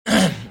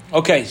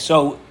Okay,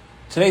 so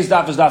today's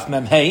daf is daf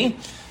Mem Hey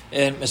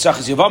in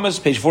Mesachos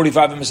Yevamos, page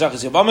 45 in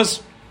Mesachos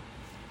Yevamos.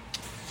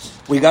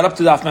 We got up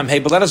to daf Mem Hey,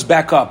 but let us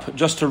back up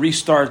just to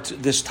restart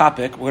this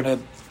topic. We're going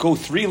to go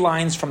 3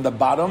 lines from the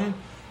bottom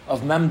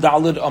of Mem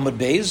Dalid Amud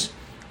Beis.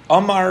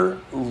 Amar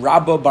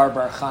Rabba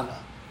Bar Chana.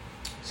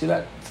 See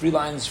that? 3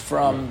 lines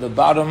from the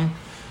bottom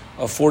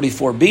of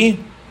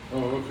 44b. Oh,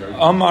 okay.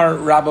 Amar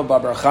Rabba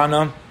Bar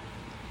Chana.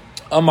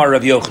 Amar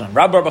Rabbi Yochanan.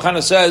 Rabba Bar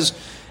Chana says,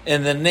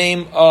 in the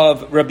name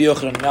of Rabbi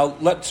Yochanan. Now,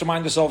 let's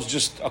remind ourselves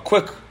just a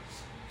quick,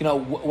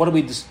 what are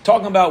we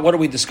talking about? What are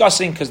we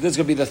discussing? Because this is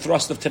going to be the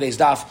thrust of today's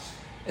daf.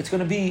 It's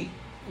going to be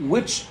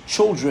which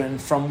children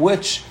from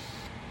which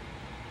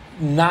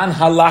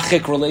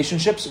non-halachic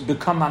relationships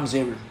become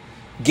mamzerim,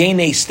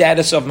 gain a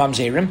status of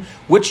mamzerim.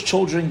 Which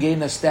children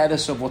gain a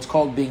status of what's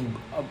called being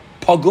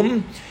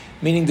pogum,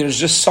 meaning there's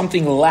just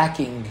something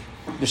lacking,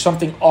 there's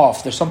something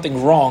off, there's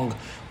something wrong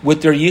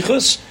with their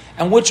yichus.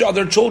 And which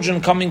other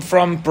children coming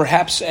from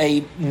perhaps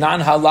a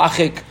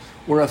non-halachic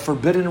or a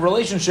forbidden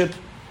relationship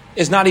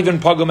is not even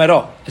pogum at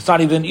all. It's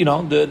not even,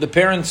 the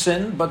parents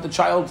sin, but the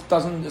child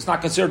doesn't, it's not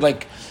considered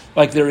like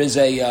there is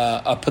a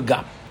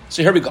pagam.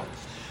 So here we go.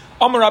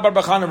 Amar Rabbi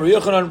Bar Chana,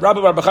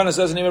 Rabbi Bar Chana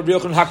says in the name of Rabbi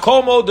Yochanan,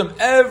 Hakol Modim,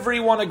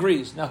 everyone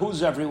agrees. Now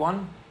who's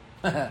everyone?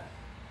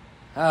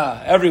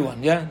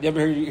 Everyone, yeah? You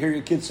ever hear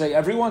your kids say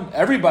everyone?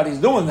 Everybody's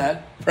doing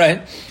that,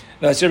 right?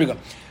 So here we go.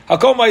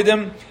 Hakol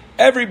Modim,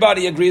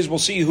 everybody agrees. We'll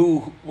see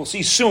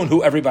soon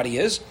who everybody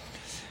is.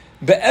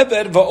 If you have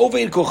an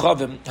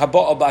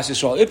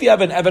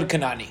Eved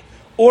Kanani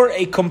or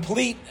a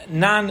complete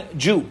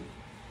non-Jew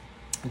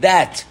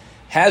that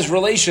has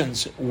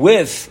relations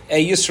with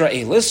a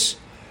Yisraelis,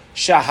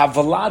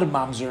 shahavalad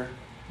mamzer,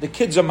 the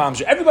kids are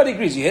mamzer. Everybody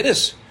agrees. You hear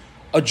this?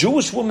 A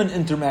Jewish woman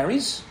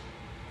intermarries.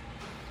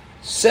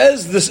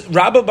 Says this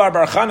Rabba Bar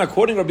Chana,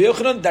 quoting Rabbi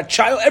Yochanan, that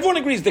child. Everyone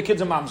agrees the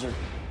kids are mamzer.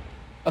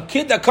 A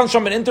kid that comes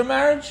from an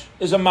intermarriage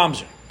is a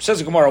mamzer. Says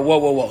the Gemara,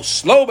 whoa.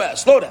 Slow down.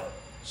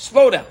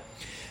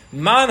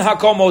 Man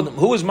hakol modim.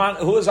 Who is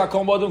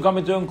hakol modim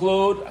coming to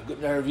include? A good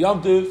nerve,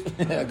 Yom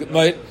Tov. Good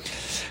night.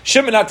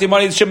 Shimon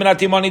Atimani,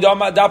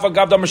 Dafa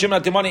Gavdam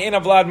Shimon Atimani, ain't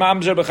Avlad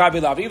mamzer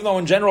b'chavei lav. Even though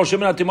in general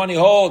Shimon Atimani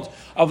holds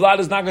Avlad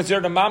is not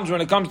considered a mamzer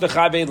when it comes to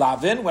chavei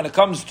lavin, when it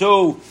comes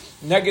to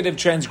negative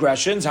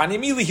transgressions.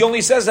 Hanimili, he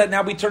only says that.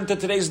 Now we turn to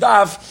today's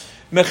daf.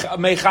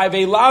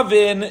 Mechavei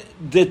lavin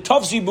the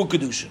tavsi bu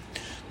kedushin.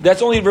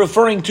 That's only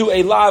referring to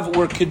a lav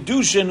where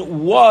kedushin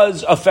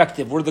was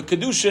effective, where the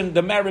kedushin,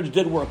 the marriage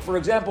did work. For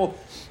example,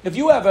 if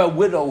you have a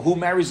widow who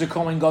marries a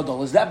kohen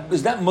gadol, is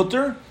that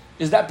mutter?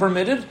 Is that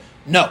permitted?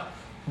 No.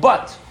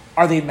 But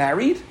are they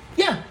married?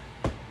 Yeah.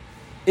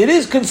 It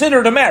is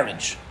considered a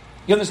marriage.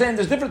 You understand?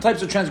 There's different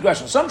types of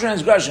transgressions. Some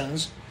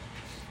transgressions,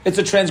 it's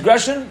a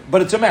transgression,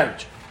 but it's a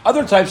marriage.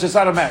 Other types, it's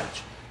not a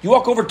marriage. You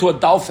walk over to a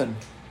dolphin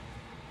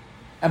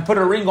and put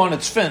a ring on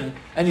its fin,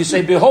 and you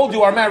say, "Behold,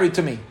 you are married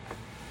to me."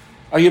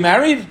 Are you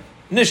married?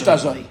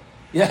 Nishtazoi.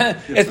 Yeah,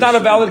 it's not a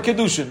valid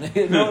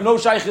kedushin. No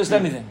shaykhis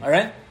anything. All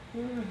right.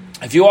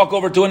 If you walk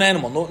over to an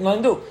animal,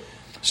 nothing to do.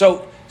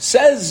 So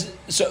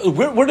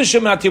where does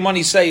Shimon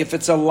Atimani say if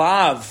it's a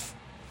lav,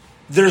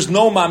 there's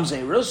no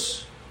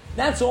mamzerus?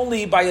 That's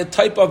only by a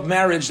type of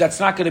marriage that's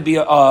not going to be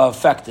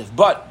effective.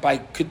 But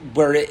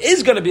where it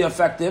is going to be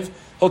effective,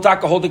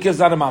 hold the kids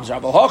not a mamzer.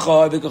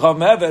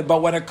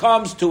 But when it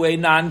comes to a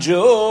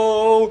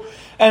non-Jew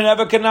and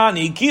Eved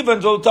Kanani,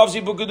 kivan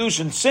tavsi bu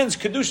kedushin, since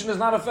kedushin is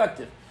not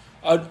effective,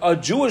 a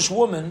Jewish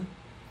woman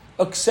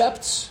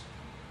accepts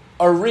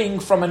a ring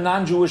from a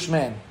non-Jewish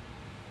man.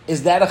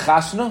 Is that a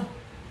chasna?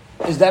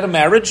 Is that a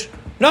marriage?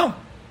 No,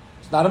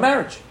 it's not a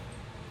marriage.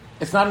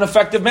 It's not an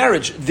effective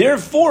marriage.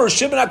 Therefore,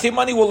 Shimon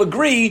Atimani will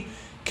agree,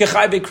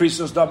 kechai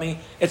bekrisos dami.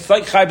 It's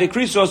like chai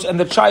bekrisos, and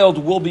the child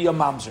will be a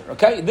mamzer.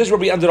 Okay, this is where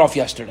we ended off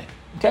yesterday.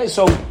 Okay,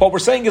 so what we're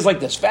saying is like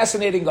this.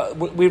 Fascinating.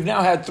 We've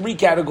now had 3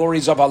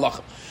 categories of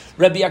halacha.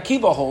 Rabbi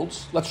Akiva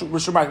holds. Let's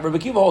remind. Rabbi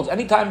Akiva holds.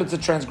 Anytime it's a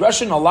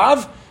transgression, a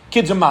lav,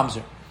 kids a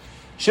mamzer.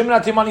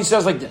 Shimon Atimani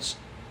says like this.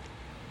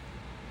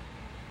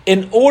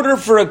 In order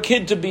for a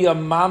kid to be a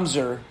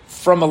mamzer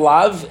from a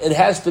lav, it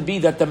has to be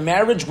that the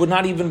marriage would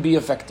not even be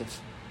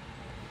effective.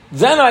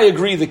 Then I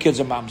agree the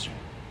kid's a mamzer.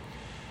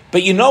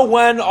 But you know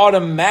when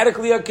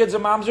automatically a kid's a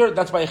mamzer?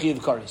 That's by a chiyav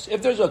kares.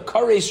 If there's a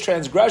kares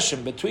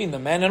transgression between the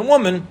man and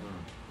woman,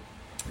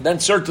 then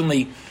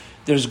certainly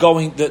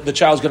the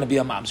child's going to be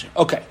a mamzer.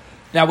 Okay.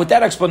 Now with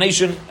that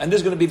explanation, and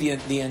this is going to be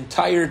the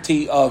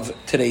entirety of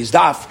today's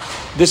daf,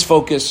 this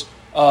focus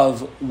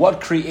of what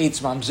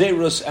creates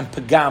mamzerus and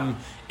pagam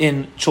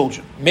in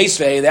children.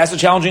 Meisvei, that's a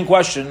challenging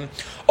question.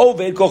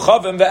 We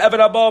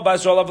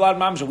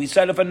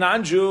said if a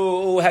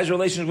non-Jew has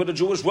relations with a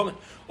Jewish woman,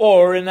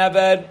 or an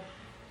Eved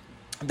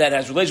that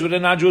has relations with a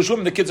non-Jewish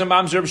woman, the kids are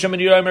mamzer. Shimon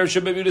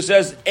Yehuda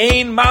says,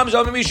 "Ein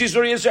mamzer l'mishi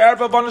suriyah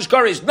se'erva v'anish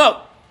kares." No,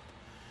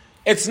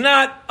 it's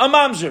not a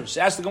mamzer.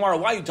 So ask the Gemara,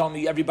 why are you telling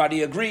me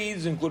everybody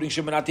agrees, including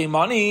Shimon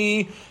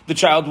Atimani, the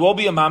child will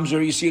be a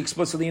mamzer? You see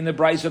explicitly in the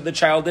Brisa that the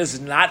child is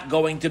not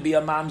going to be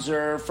a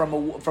mamzer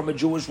from a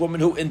Jewish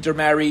woman who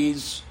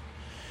intermarries.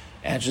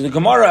 Answer the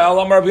Gemara.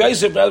 Rabbi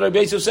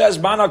Yosef says,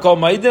 "Mana kol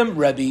maidim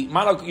Rebbe."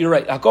 You're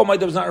right. Hakol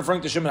maidim is not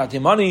referring to Shimon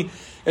Atimani.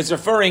 It's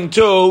referring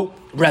to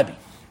Rebbe,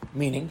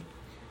 meaning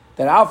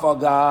that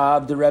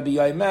Alfagab the Rebbe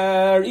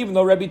Yomer. Even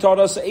though Rebbe taught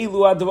us Ein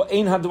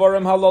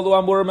Hadvarim Halalu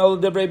Amurim El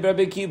Debrei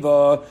Rebbe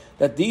Kiva,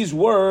 that these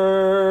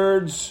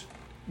words,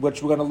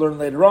 which we're going to learn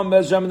later on,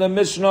 Bezem in the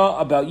Mishnah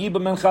about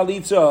Yibam and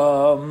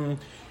Chalitza,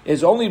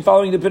 is only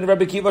following the opinion of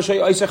Rebbe Kiva.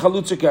 Shay Isa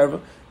Chalutza Kerva.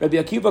 Rebbe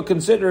Akiva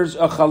considers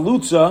a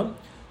Chalutza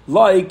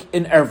like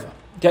an erva.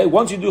 Okay,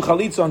 once you do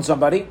chalitza on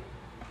somebody,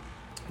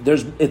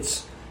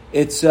 it's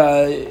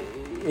a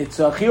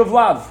chiyuv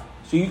lav.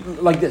 So you,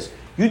 like this,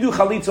 you do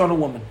chalitza on a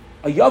woman.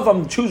 A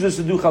yavam chooses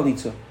to do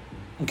chalitza.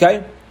 Okay,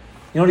 you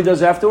know what he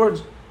does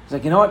afterwards? He's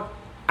like, you know what?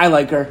 I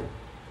like her.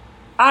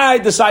 I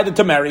decided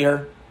to marry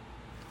her.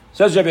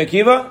 Says Rebbe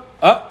Akiva,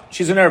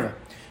 she's an erva.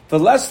 The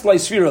less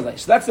leisvira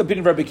leis. That's the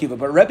opinion of Rebbe Akiva.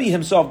 But Rebbe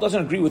himself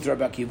doesn't agree with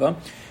Rebbe Akiva.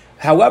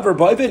 However,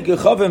 by Ovid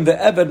Gechavim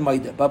ve'Eved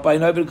Maida, but by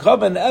Ovid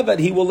Gechavim and Eved,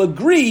 he will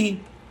agree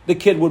the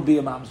kid would be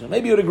a mamzer.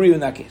 Maybe he would agree in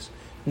that case.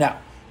 Now,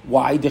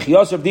 why?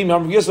 Dechiyos Rav Dimi,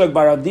 Rav Yitzchak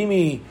bar Rav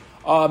Dimi,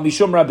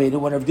 Mishum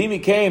Rabbeinu. When Rav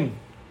Dimi came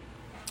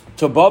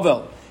to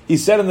Bavel, he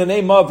said in the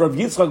name of Rav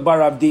Yitzchak bar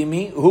Rav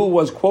Dimi, who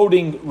was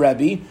quoting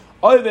Rebbe,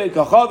 Ovid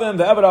Gechavim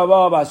ve'Eved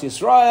Abba Bas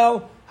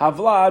Yisrael,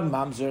 Havlad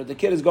mamzer. The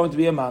kid is going to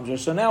be a mamzer.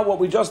 So now, what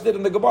we just did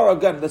in the Gemara,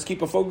 again, let's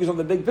keep a focus on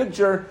the big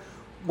picture.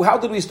 How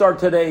did we start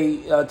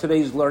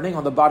today's learning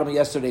on the bottom of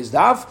yesterday's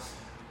daf?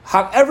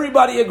 How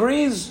everybody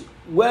agrees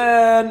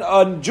when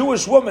a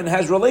Jewish woman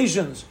has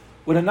relations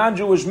with a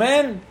non-Jewish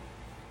man,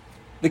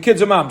 the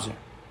kid's a mamzer.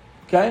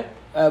 Okay?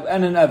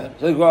 And an Evan.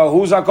 So, well,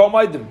 who's Hakol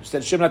Maidim?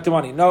 Instead Shimon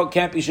Atimani. No, it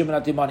can't be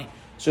Shimon Atimani.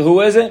 So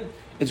who is it?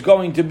 It's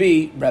going to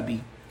be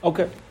Rebbe.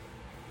 Okay.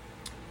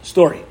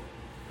 Story.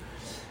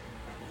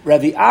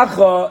 Rabbi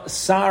Acha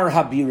Sar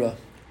Habira.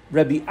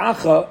 Rabbi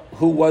Acha,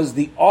 who was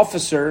the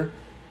officer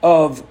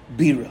of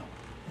Bira.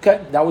 Okay,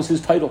 that was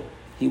his title.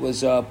 He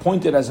was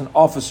appointed as an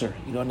officer.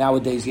 You know,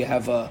 nowadays you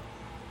have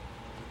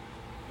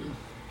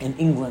in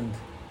England,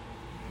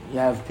 you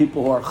have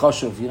people who are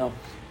chashuv. You know,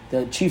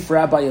 the chief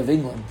rabbi of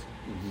England.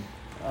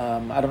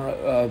 Mm-hmm. I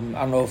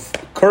don't know if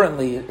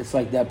currently it's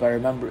like that, but I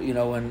remember, you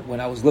know, when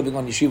I was living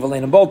on Yeshiva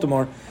Lane in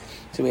Baltimore,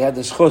 so we had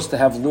this chus to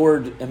have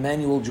Lord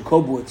Emanuel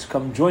Jacobowitz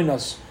come join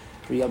us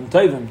for Yom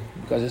Tovim,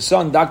 because his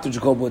son, Dr.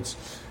 Jacobowitz,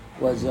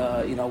 was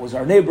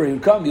our neighbor. He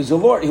would come. He was a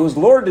lord. He was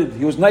lorded.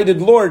 He was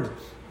knighted lord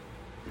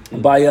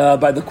by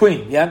the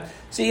queen. Yeah.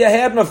 See, he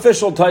had an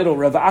official title,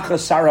 Rav Acha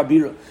Sar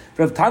Habira.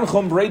 Rav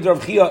Tanchum Breid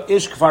Rav Chia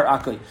Ish Kfar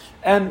Akai,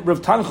 and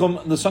Rav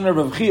Tanchum, the son of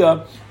Rav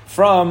Chia,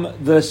 from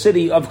the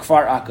city of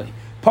Kfar Akai.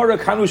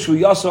 Parak Hanushu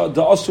Yasa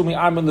Da Osumi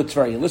Arman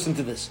L'Treya. Listen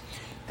to this.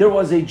 There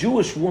was a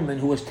Jewish woman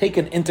who was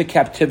taken into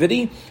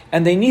captivity,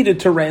 and they needed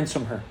to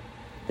ransom her.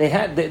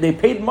 They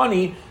paid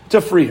money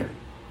to free her.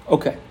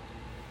 Okay.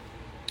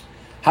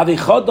 One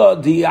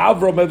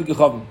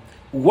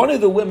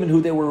of the women who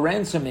they were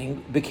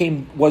ransoming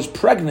was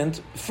pregnant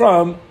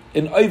from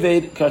an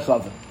Oved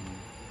Kechavim.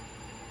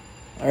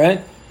 All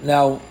right.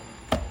 Now,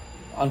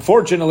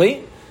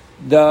 unfortunately,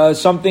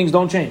 some things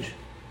don't change.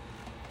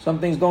 Some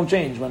things don't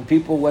change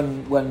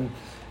when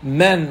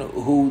men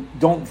who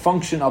don't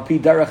function al pi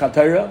derech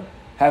haTorah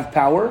have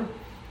power,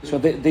 so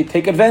they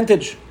take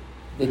advantage.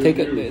 They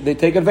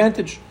take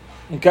advantage.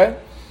 Okay.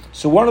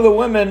 So one of the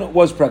women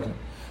was pregnant.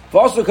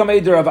 Also come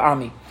Eider of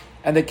Ami,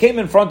 and they came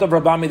in front of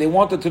Rav Ami. They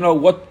wanted to know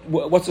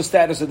what's the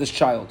status of this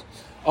child.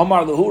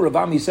 Amar Lahu, Rav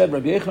Ami said,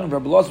 Rabbi Yechon,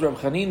 Rabbi Loz, Rabbi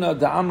Chanina,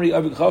 Da Amri,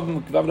 Avik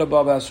Chavim, Kvavda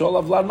Baba Hasol,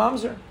 Avlad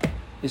Mamzer.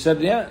 He said,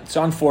 yeah, it's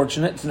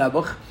unfortunate, it's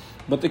Nebuch,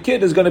 but the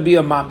kid is going to be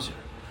a Mamzer.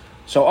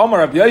 So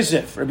Amar Rabbi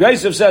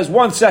Yosef says,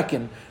 1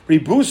 second,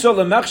 Ribusa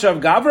Lemechshav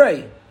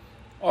Gavrei.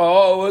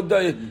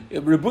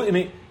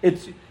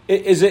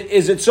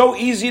 Is it so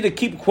easy to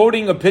keep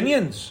quoting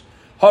opinions?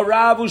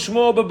 Rav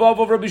Shmuel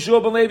beBavel, Rabbi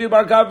Shmuel ben Levi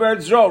bar Kav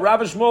Eretz Yisrael. Rav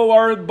Shmuel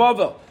are in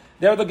Bavel.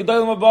 They're the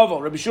Gedolim of Bavel.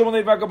 Rabbi Shmuel ben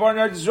Levi bar Kav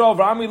Eretz Yisrael.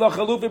 Rami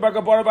lachalufi bar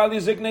Kav Bali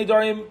Ziknei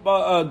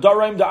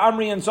Darim da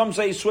Amri, and some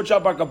say switch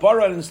out bar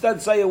Kav and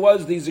instead say it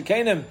was the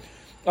Zikanim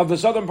of the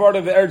southern part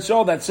of Eretz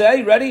Yisrael that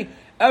say, ready?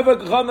 Eved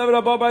Chacham Eved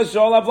Abba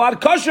Yisrael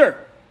Avlad Kosher.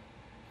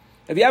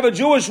 If you have a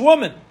Jewish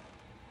woman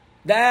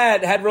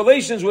that had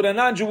relations with a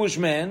non-Jewish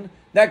man,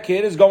 that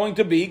kid is going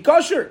to be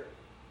kosher.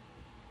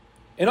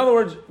 In other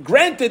words,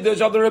 granted,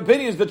 there's other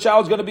opinions the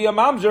child's going to be a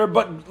mamzer,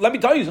 but let me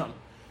tell you something.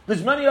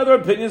 There's many other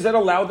opinions that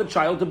allow the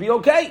child to be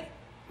okay.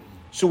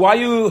 So why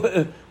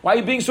are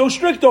you being so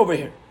strict over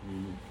here?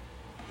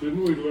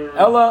 Didn't we learn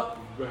Ella,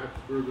 back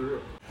further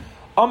up?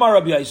 Amar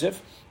Rabbi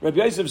Yosef.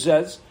 Rabbi Yosef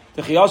says,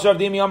 the Chiyas Rav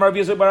Dimi, Amar Rabbi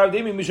Yosef bar Rav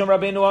Dimi, Mishum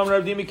Rabbeinu, Amar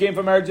Rav Dimi came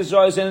from Eretz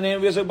Yisrael, and the name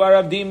of Yosef bar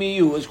Rav Dimi,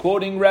 who was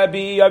quoting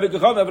Rabbi Avik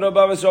Chacham, Eved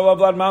Abba Yisrael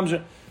Avlad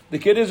Mamzer. The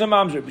kid is a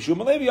mamzer.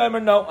 B'shum Levi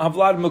Yomer, no,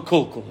 Havlad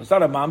Mekulkul. It's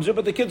not a mamzer,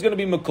 but the kid's going to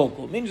be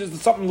Mekulkul. It means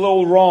there's something a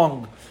little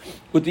wrong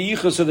with the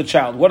yichus of the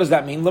child. What does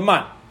that mean?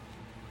 Leman.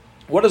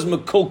 What does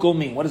Mekulkul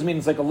mean? What does it mean?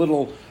 It's like a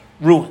little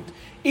ruined.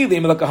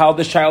 Either how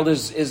this child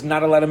is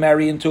not allowed to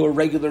marry into a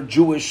regular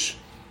Jewish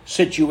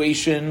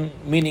situation,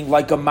 meaning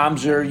like a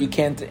mamzer,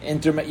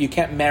 you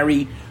can't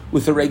marry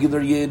with a regular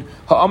yid.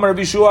 Ha'amar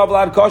Bishua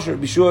Vlad kosher.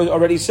 Bishua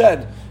already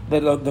said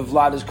that the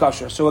Vlad is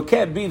kosher. So it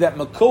can't be that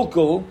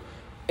Mekulkul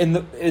in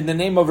the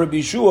name of Rabbi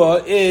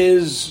Yeshua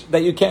is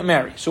that you can't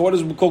marry. So what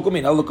does Mekulkul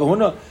mean?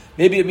 Al-Kahuna,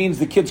 maybe it means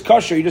the kid's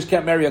kosher, you just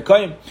can't marry a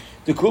Kaim.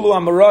 The Kulu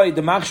Amarai,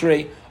 the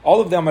Machshrei,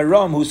 all of the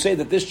Amiram who say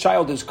that this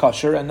child is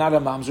kosher and not a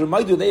mamzer,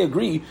 Maidu, they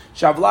agree,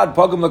 Shavlad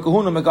Pagam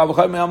Lakahuna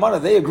Mekavachai Me'amana,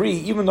 they agree,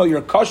 even though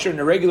you're kosher in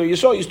a regular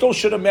Yisrael, you still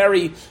shouldn't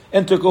marry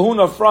into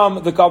Kahuna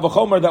from the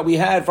Kavachomer that we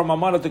had from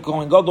Amana to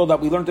Kohen Gadol that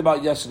we learned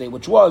about yesterday,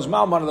 which was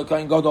Malmana the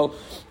Kohen Gadol,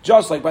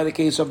 just like by the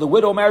case of the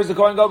widow marries the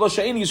Kohen Gadol,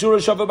 She'en Yisura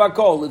Shava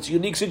Bakol. It's a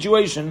unique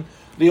situation.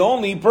 The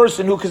only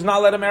person who does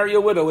not let him marry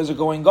a widow is a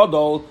Kohen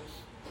Gadol.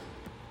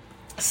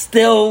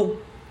 Still,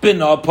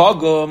 Bina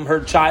Pagum, her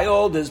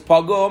child is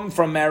Pagum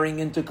from marrying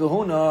into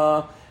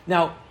Kahuna.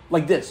 Now,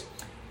 like this.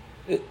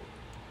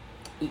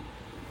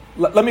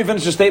 Let me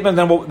finish the statement,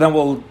 then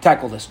we'll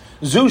tackle this.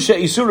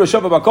 Zusha Isura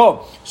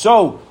Shababakol.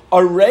 So,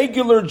 a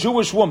regular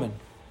Jewish woman,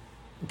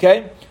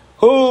 okay,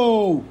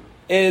 who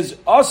is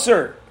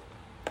usher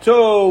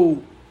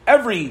to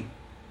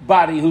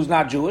everybody who's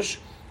not Jewish,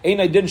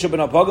 Einay Din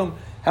Shabana Pagum,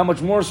 how much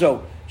more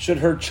so should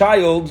her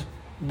child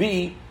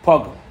be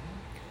Pagum?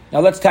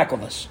 Now, let's tackle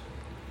this.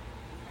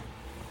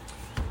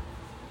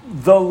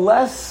 The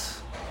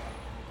less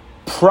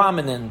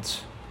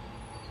prominent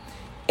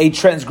a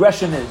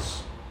transgression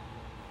is,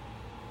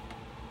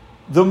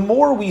 the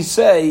more we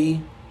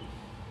say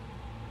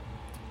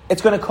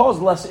it's going to cause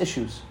less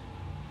issues.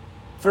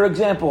 For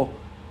example,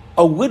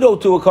 a widow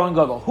to a Kohen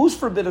Gadol. Who's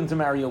forbidden to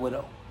marry a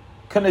widow?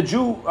 Can a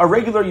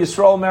regular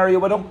Yisrael marry a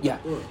widow? Yeah.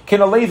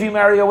 Can a Levi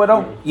marry a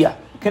widow? Yeah.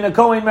 Can a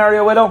Kohen marry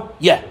a widow?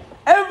 Yeah.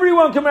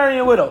 Everyone can marry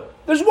a widow.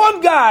 There's one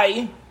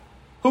guy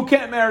who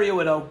can't marry a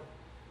widow.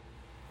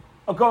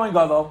 A Kohen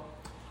Gadol.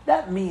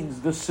 That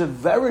means the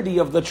severity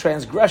of the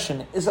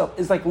transgression is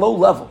like low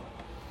level.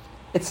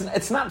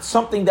 It's not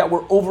something that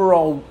we're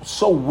overall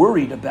so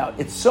worried about.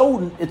 It's so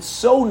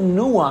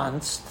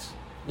nuanced.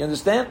 You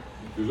understand?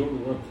 There's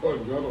only one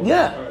Kohen Gadol.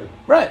 Yeah,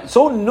 right.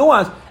 So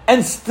nuanced,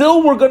 and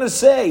still we're going to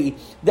say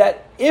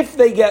that if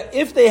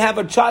they have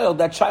a child,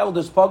 that child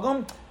is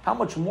pagum. How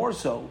much more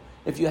so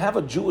if you have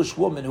a Jewish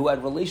woman who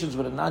had relations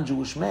with a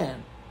non-Jewish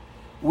man?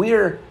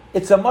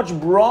 It's a much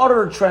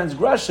broader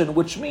transgression,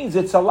 which means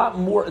it's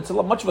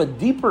much of a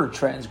deeper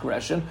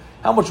transgression.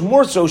 How much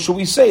more so should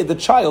we say the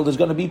child is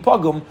going to be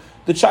pagum?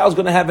 The child's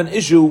going to have an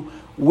issue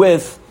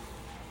with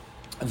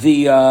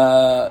the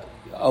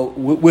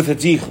with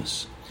its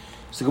yichus.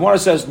 So the Gemara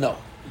says no,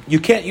 you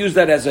can't use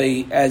that as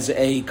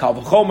a kal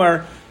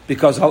v'chomer,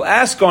 because I'll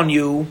ask on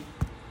you.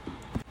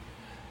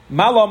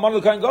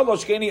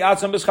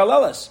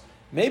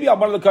 Maybe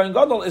Amar L'Kohen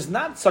Gadol is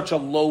not such a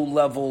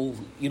low-level,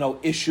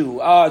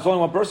 issue. It's only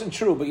one person,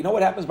 true. But you know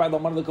what happens by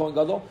Amar L'Kohen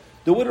Gadol?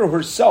 The widow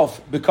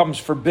herself becomes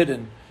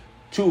forbidden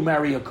to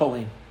marry a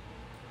Kohen.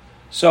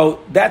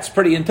 So that's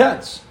pretty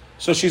intense.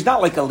 So she's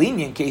not like a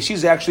lenient case.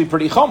 She's actually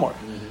pretty chomer.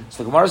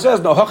 So the Gemara says,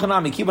 no,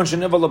 hachanami, kivan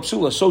sheneva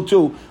lapsula. So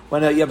too,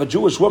 when you have a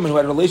Jewish woman who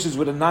had relations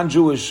with a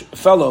non-Jewish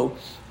fellow,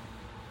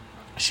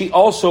 she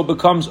also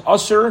becomes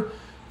usher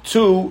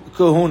to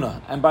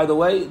kahuna. And by the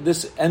way,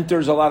 this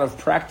enters a lot of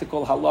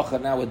practical halacha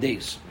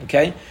nowadays.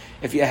 Okay,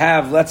 if you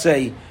have, let's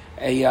say,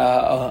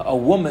 a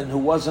woman who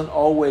wasn't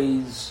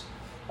always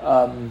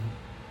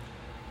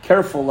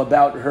careful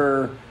about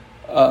her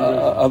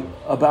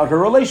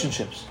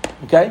relationships,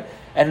 okay,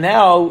 and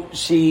now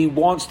she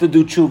wants to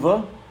do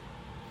tshuva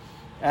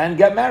and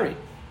get married.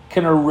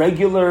 Can a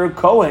regular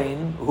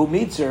Kohen who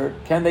meets her,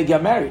 can they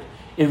get married?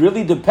 It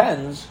really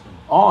depends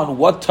on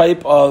what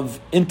type of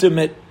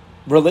intimate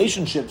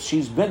relationships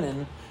she's been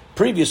in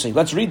previously.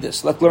 Let's read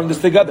this. Let's learn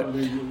this together.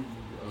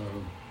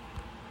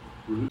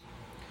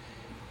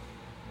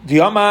 The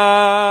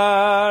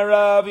Amar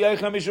Rav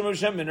Yochanan Mishum Rav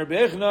Shimon Rabbi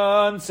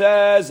Yochanan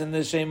says in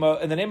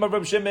the name of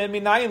Rav Shimon,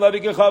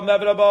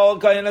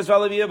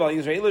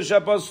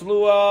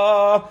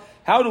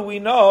 how do we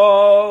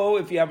know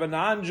if you have a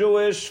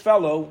non-Jewish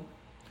fellow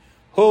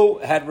who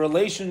had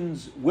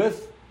relations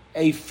with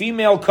a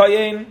female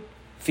Kayin,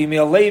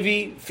 female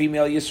Levi,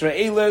 female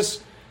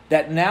Yisraelis,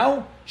 that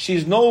now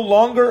she's no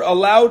longer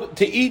allowed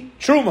to eat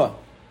truma?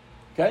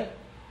 Okay?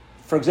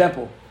 For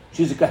example,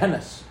 she's a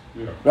Kahanas.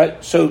 Yeah.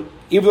 Right? So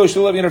even though she's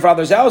living in her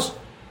father's house,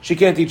 she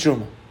can't eat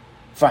truma.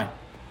 Fine.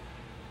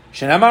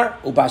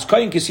 Shenamar, ubas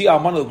Kayin kisi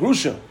almana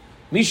l'grusha.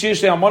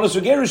 Mishish almana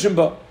sugerishim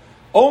ba.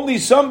 Only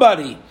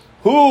somebody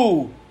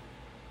who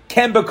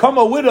can become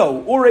a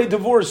widow or a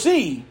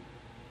divorcee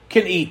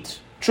can eat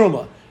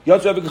truma.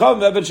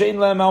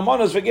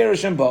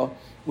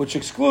 Which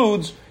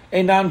excludes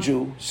a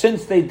non-Jew,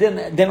 since they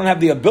don't have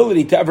the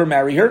ability to ever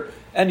marry her,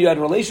 and you had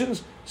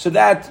relations, so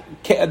that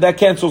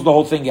cancels the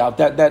whole thing out.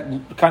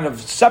 That kind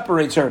of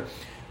separates her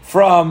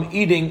from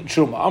eating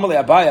truma.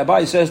 Amalei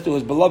Abai says to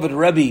his beloved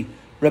Rabbi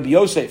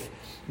Yosef.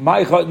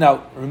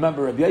 Now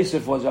remember, Rabbi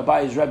Yosef was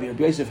Abai's Rabbi.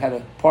 Rabbi Yosef had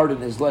a part in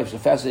his life. It's a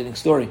fascinating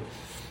story.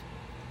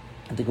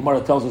 And the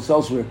Gemara tells us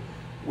elsewhere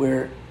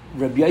where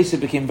Rabbi Yosef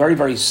became very,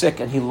 very sick,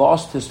 and he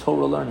lost his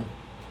Torah learning.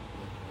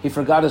 He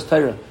forgot his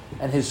Torah.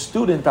 And his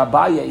student,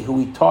 Abaye, who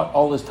he taught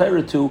all his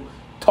Torah to,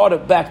 taught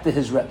it back to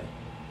his Rebbe.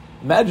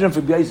 Imagine if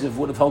Rabbi Yosef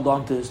would have held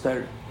on to his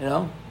Torah,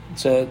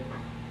 It's a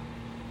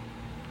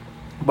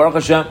Baruch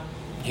Hashem.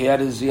 He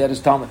had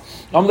his Talmud.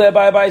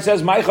 Abaye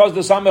says, "My chaz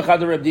the samachad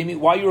Rabdimi.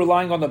 Why are you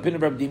relying on the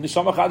opinion of Rabdimi?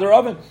 Samachad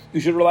Ravin.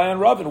 You should rely on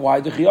Ravin. Why?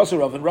 The Chiyasa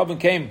Ravin. Ravin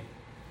came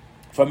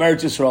from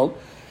Eretz Yisrael.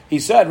 He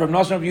said, Rav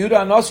Nosson of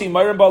Yehuda Anasi,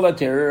 Myron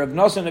Balater. Rav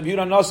Nosson of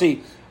Yehuda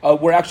Anasi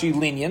were actually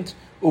lenient.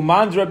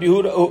 Uman Rabbi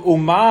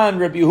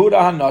Yehuda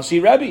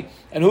Hanasi Rebbe.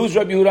 And who's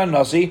Rabbi Yehuda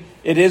Hanasi?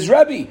 It is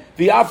Rebbe.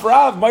 The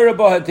Afrav Myra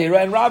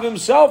Bahatera, and Rav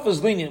himself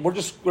is lenient. We're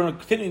going to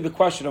continue the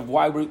question of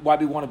why we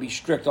want to be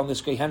strict on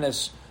this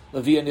Kehenes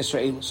Levi and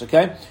Israelis.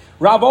 Okay,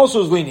 Rav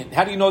also is lenient.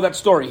 How do you know that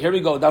story? Here we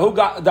go.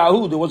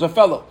 Dahu, there was a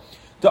fellow,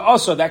 the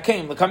Asa that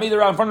came, the Kamid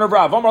in front of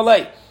Rav,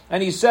 Amarle,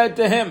 and he said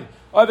to him,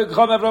 what is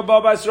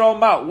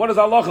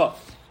halacha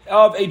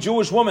of a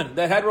Jewish woman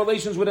that had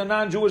relations with a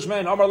non-Jewish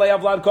man? Amar Le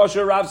Avlad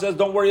kosher. Rav says,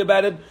 don't worry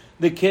about it.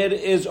 The kid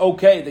is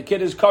okay. The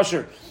kid is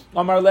kosher.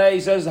 Amar Le, he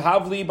says,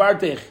 Havli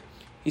Bartich.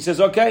 He says,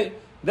 okay,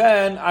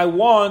 then I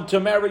want to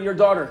marry your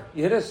daughter.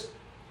 You hear this?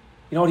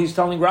 You know what he's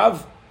telling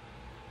Rav?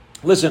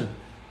 Listen,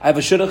 I have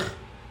a shidduch.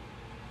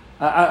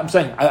 I'm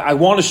saying, I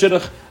want a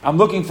shidduch. I'm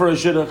looking for a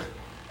shidduch.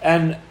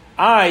 And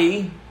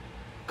I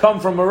come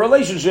from a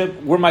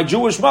relationship where my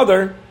Jewish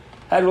mother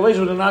had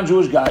relations with a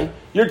non-Jewish guy.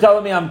 You're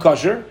telling me I'm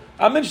kosher.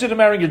 I'm interested in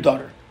marrying your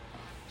daughter.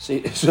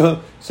 See,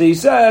 so he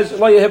says,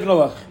 "Lo yehivn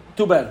alach."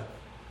 Too bad.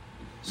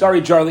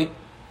 Sorry, Charlie.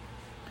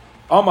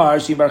 Amar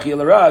si barchi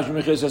l'Rav,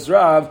 Shemichas says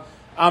Rav,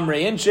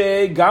 Amrei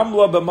inche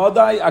gamla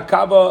b'madai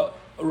akava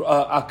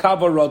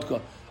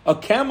rodka. A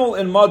camel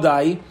in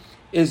Madai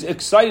is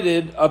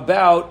excited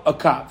about a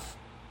kav.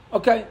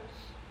 Okay,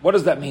 what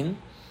does that mean?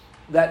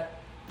 That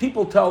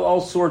people tell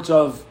all sorts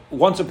of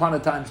once upon a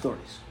time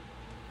stories,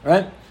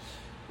 right?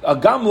 A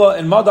gamla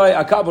in Madai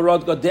akava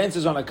rodka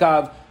dances on a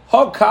kav.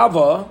 Ha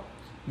kava,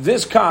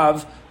 this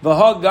kav,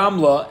 v'ha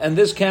gamla, and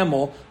this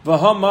camel,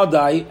 v'ha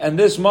madai, and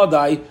this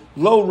madai,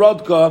 lo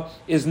rodka,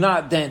 is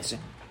not dancing.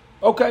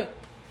 Okay.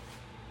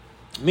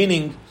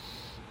 Meaning,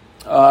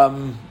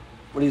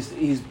 this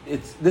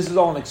is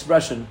all an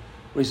expression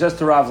where he says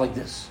to Rav like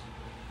this: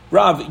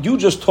 Rav, you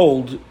just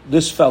told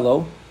this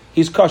fellow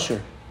he's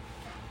kosher.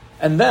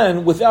 And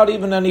then, without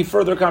even any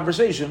further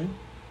conversation,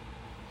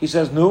 he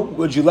says, no,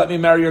 would you let me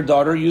marry your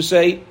daughter? You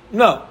say,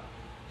 no.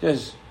 He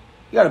says,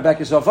 you got to back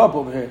yourself up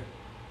over here.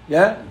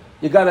 Yeah?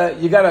 You got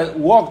to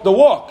walk the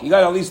walk. You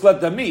got to at least let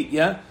them meet.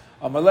 Yeah?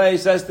 Amalei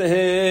says to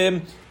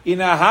him,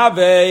 Inahave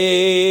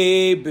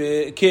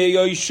ki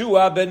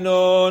Yoshua ben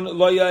Nun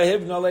lo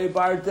yahivna le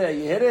barte.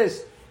 You hear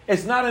this?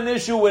 It's not an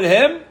issue with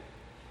him.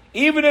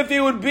 Even if he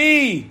would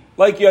be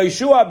like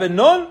Yoshua ben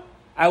Nun,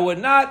 I would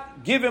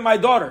not give him my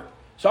daughter.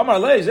 So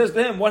Amalei says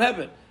to him, what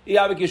happened?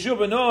 If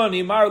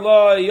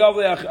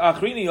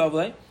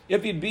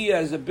he'd be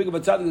as big of a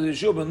tzaddik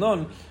as Yeshua ben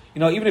Nun,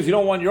 even if you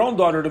don't want your own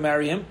daughter to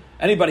marry him,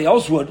 anybody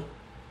else would.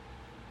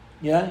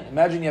 Yeah,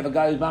 imagine you have a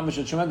guy who's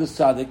mamish a tremendous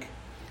tzaddik,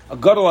 a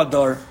gadol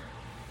ador.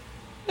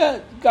 Yeah,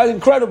 guy's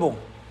incredible.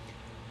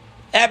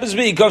 Happens to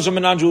be he comes from a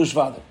non-Jewish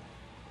father.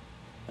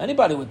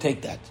 Anybody would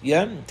take that.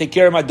 Yeah, take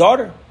care of my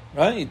daughter,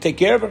 right? You take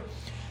care of her.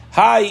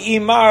 Hi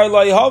imar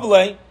lo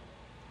yhavle,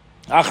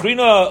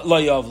 achrina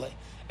lo yhavle.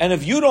 And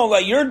if you don't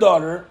let your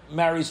daughter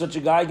marry such a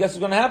guy, guess what's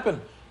going to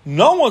happen?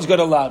 No one's going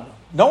to allow him.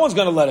 No one's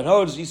going to let him. In other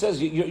words, he says,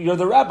 you're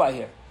the rabbi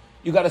here.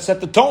 You got to set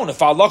the tone. If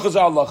halacha is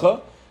halacha,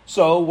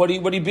 so what are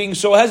you being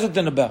so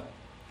hesitant about?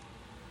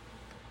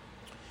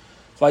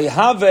 And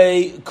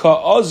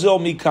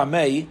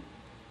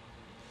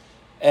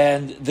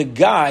the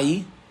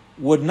guy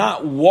would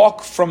not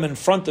walk from in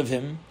front of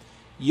him.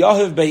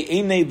 Yahiv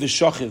be'enei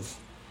v'shachiv.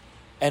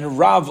 And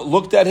Rav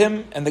looked at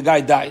him, and the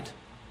guy died.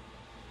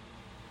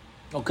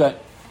 Okay.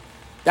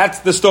 That's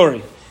the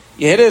story.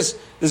 You hear this?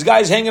 This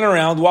guy's hanging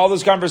around while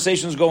this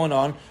conversation is going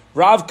on.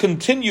 Rav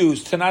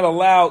continues to not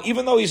allow,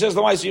 even though he says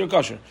the Maisa you're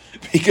kosher,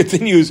 he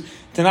continues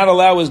to not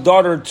allow his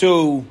daughter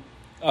to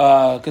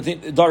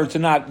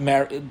not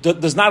marry.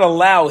 Does not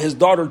allow his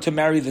daughter to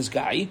marry this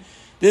guy.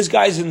 This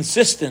guy's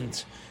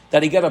insistent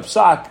that he get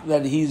upset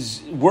that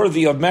he's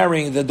worthy of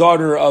marrying the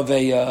daughter of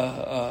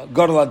a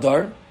gadol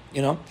adar,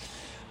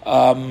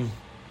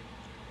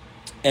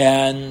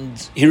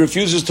 and he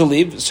refuses to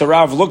leave. So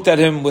Rav looked at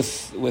him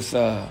with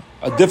a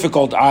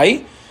difficult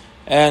eye,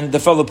 and the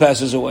fellow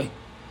passes away.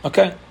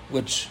 Okay,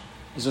 which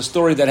is a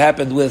story that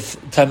happened with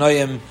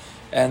Tanoim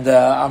and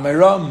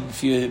Amiram.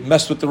 If you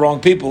messed with the wrong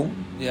people,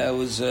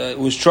 it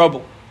was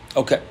trouble.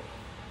 Okay.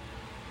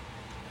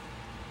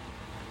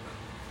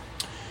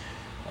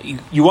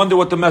 You wonder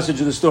what the message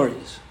of the story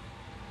is,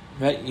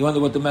 right? You wonder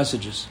what the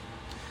message is,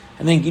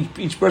 and then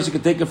each person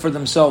can take it for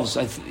themselves.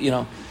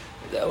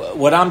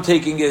 What I'm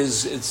taking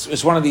is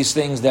it's one of these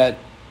things that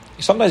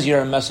sometimes you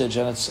hear a message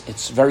and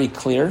it's very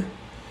clear,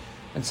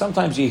 and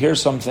sometimes you hear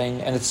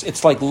something and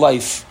it's like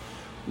life,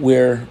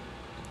 where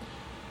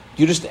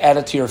you just add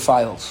it to your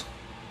files.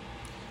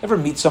 Ever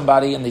meet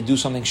somebody and they do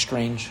something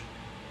strange?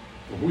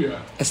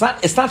 Yeah. It's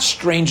not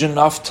strange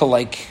enough to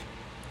like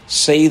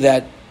say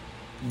that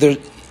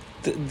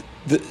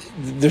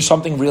there's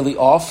something really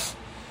off,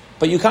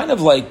 but you kind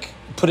of like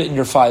put it in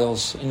your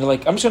files and you're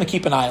like, I'm just going to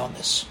keep an eye on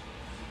this,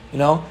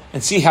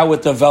 and see how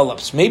it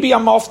develops. Maybe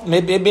I'm off.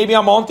 Maybe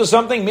I'm onto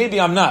something. Maybe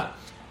I'm not.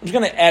 I'm just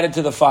going to add it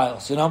to the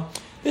files.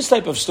 This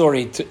type of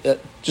story,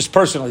 just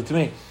personally to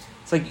me,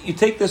 it's like you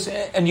take this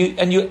and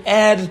you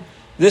add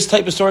this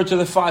type of story to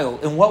the file.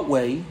 In what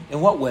way?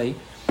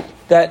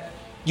 That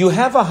you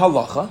have a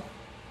halacha,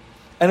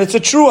 and it's a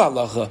true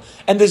halacha,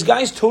 and this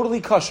guy's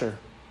totally kosher.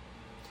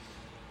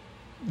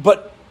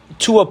 But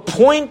to a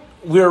point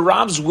where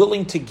Rab's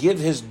willing to give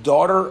his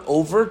daughter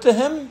over to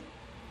him?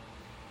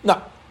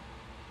 No.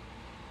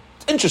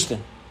 It's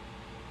interesting.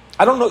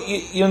 I don't know,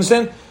 you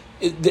understand?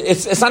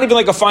 It's not even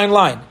like a fine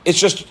line. It's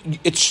just,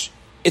 it's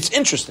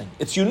interesting.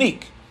 It's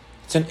unique.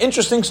 It's an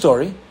interesting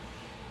story.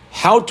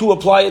 How to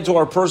apply it to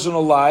our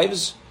personal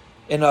lives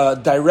in a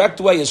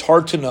direct way is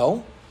hard to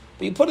know.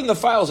 But you put in the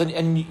files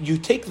and you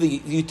take the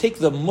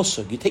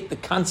musag, you take the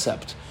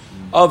concept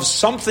of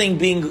something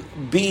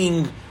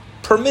being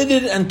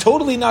permitted and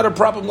totally not a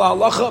problem la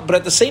halacha, but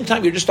at the same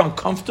time you're just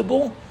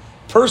uncomfortable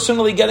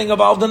personally getting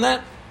involved in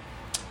that.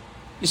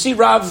 You see,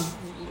 Rav,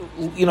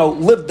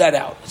 lived that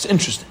out. It's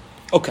interesting.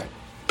 Okay.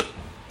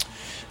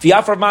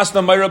 Rav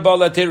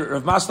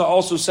Masna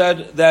also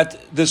said that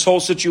this whole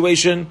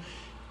situation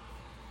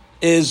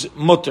is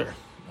mutter.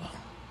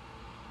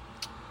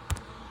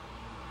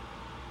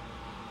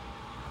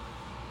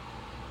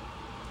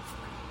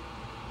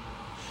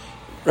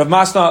 Rav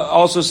Masna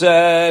also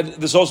said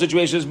this whole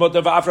situation is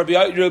mutter. Rabbi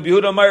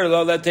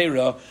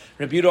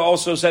Yehuda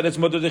also said it's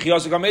mutter. How do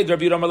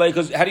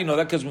you know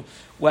that? Because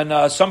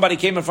when somebody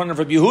came in front of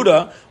Rabbi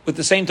Yehuda with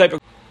the same type of,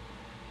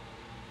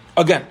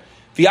 again,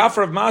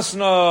 Rav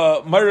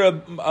Masna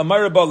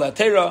Marabal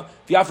Latera,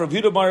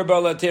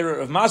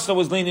 Rav Masna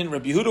was lenient,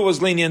 Rabbi Yehuda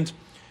was lenient.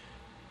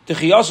 You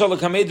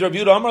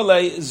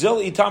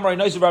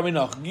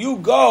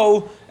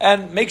go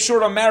and make sure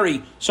to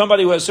marry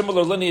somebody who has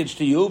similar lineage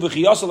to you. When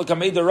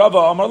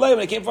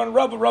it came from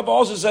Rabba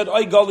also said,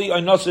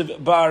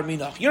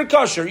 you're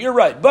kosher, you're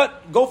right,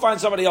 but go find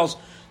somebody else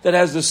that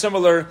has the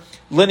similar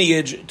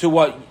lineage to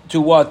what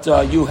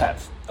you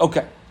have.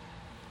 Okay.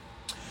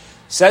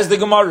 Says the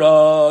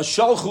Gemara,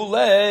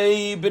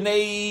 Shalchulei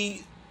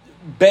b'nei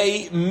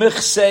bei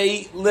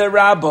michsei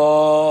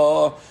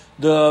l'Rabba.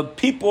 The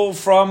people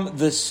from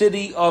the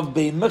city of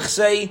Bei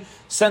Michsei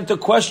sent a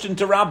question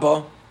to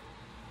Rabbah,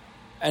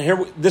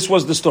 and this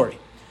was the story.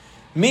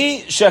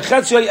 Mi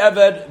shechetzyai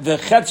eved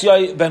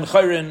v'chetzyai ben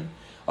chayrin,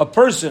 a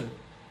person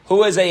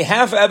who is a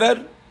half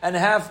eved and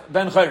half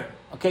ben chayrin.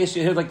 Okay, so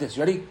you hear it like this.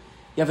 You ready?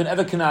 You have an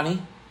eved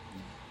Kanani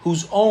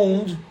who's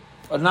owned,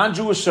 a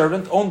non-Jewish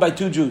servant owned by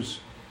two Jews.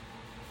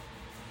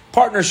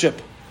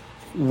 Partnership.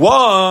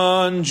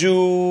 One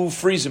Jew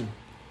frees him.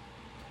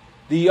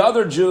 The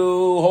other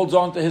Jew holds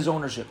on to his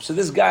ownership. So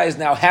this guy is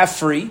now half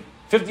free,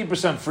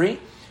 50% free,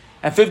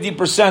 and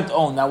 50%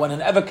 owned. Now when an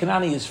Eved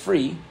Kanani is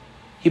free,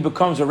 he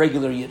becomes a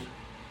regular Yid,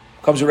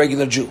 becomes a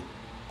regular Jew.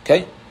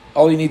 Okay?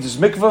 All he needs is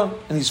mikvah,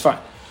 and he's fine.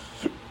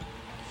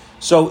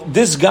 So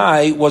this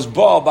guy was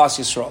Baal Bas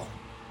Yisrael.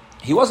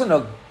 He wasn't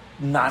a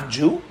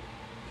non-Jew.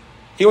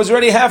 He was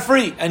already half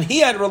free, and he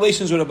had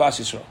relations with a Bas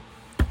Yisrael.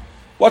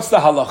 What's the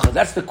halacha?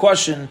 That's the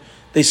question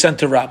they sent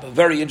to Rabbah.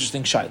 Very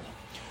interesting shayla.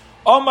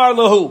 Omar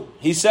lahu,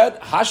 he said,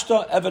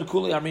 Hashta Eved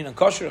Kuli Armin and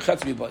Kosher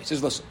Chetz Boy. He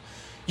says, listen,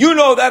 you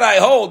know that I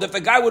hold if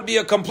the guy would be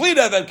a complete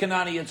Eved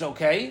Kanani, it's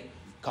okay.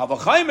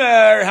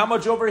 Kavachaimer, how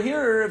much over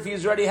here if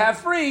he's already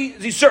half free?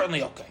 Is he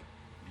certainly okay?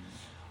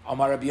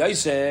 Omar Rabbi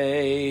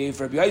Yosef,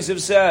 Rabbi Yosef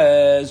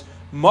says,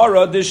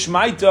 Mara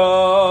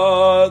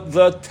Dishmaita,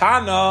 the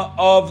Tana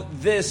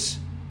of this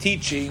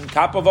teaching,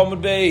 Kap of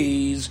Amud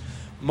Beis,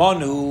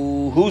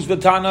 Manu, who's the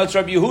Tana? It's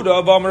Rabbi Yehuda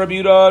of Amar Rabbi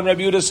Yehuda, and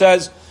Rabbi Yehuda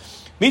says,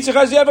 the kids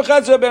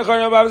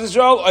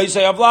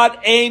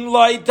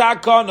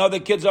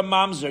are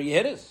mamzer. You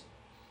hear this?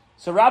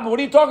 So, Rabbi, what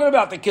are you talking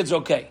about? The kid's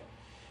okay.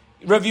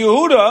 Rav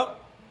Yehuda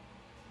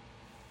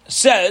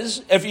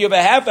says, if you have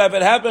a half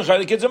eved, half ben chayr,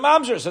 the kids are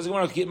mamzer. Says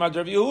Rav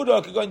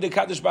Yehuda could go into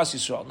Kaddish Bas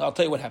Yisrael. Now, I'll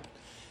tell you what happened.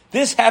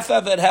 This half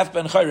eved, half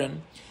ben chayr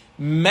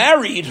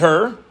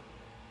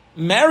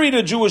married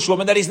a Jewish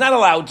woman that he's not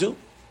allowed to,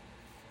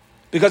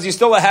 because he's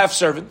still a half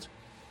servant.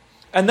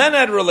 And then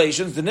had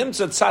relations. The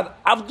nimtzat tzad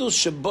avdus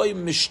sheboy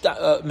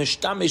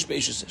mishtamish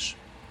beishesish.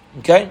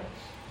 Okay,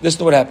 listen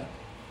to what happened.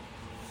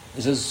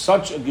 This is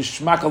such a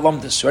geshmak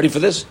alumdus. Ready for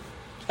this?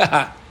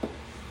 Chavra,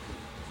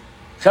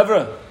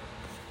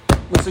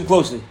 listen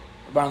closely.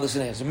 Baron,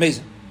 listen here. It's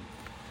amazing.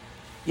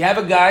 You have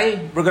a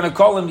guy. We're going to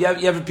call him. You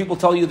have people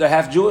tell you they're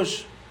half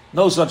Jewish.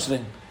 No such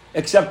thing,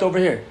 except over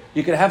here.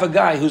 You could have a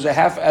guy who's a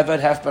half eved,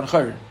 half ben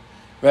chayr.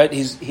 Right?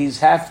 He's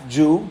half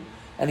Jew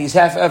and he's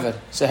half eved.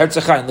 So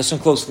Herzchaim, listen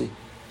closely.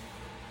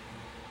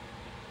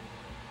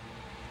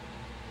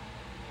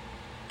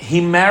 He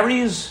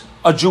marries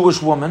a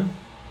Jewish woman.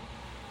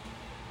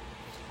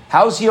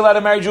 How is he allowed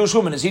to marry a Jewish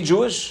woman? Is he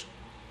Jewish?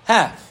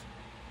 Half.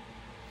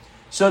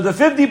 So the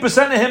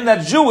 50% of him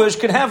that's Jewish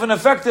can have an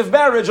effective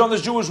marriage on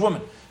this Jewish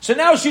woman. So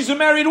now she's a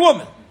married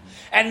woman.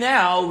 And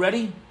now,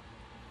 ready?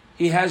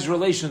 He has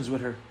relations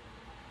with her.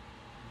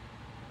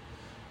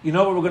 You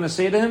know what we're going to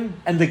say to him?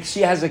 And she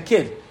has a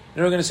kid. You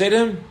know what we're going to say to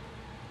him?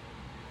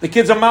 The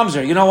kid's a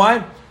mamzer. You know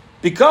why?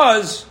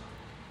 Because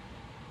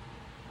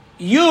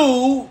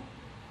you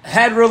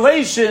had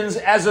relations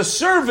as a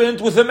servant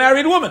with a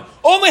married woman.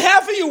 Only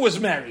half of you was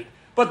married.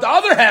 But the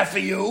other half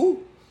of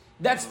you,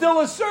 that's still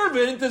a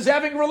servant, is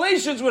having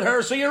relations with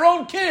her. So your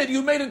own kid,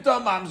 you made into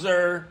a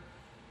mamzer.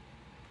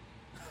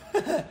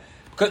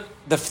 Because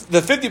the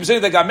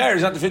 50% that got married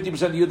is not the 50%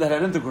 of you that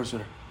had intercourse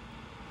with her.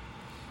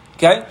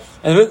 Okay?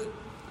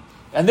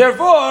 And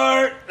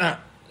therefore,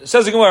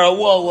 says the Gemara,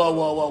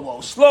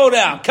 whoa. Slow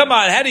down. Come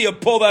on, how do you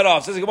pull that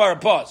off? Says the Gemara,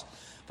 pause.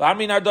 But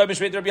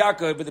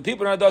the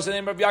people in Ardos and the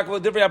name of Yaakov are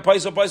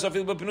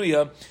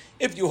different.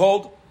 If you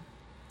hold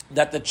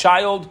that the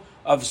child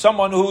of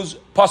someone who's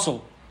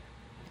puzzle,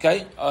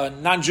 okay,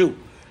 non-Jew,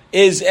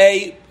 is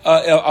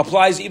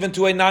applies even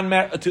to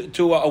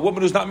a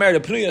woman who's not married, a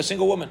pnuya, a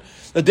single woman.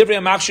 The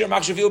different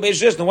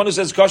machshir the one who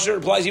says kosher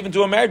applies even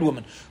to a married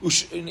woman.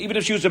 Even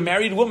if she was a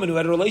married woman who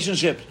had a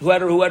relationship, who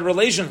had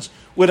relations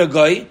with a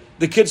guy,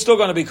 the kid's still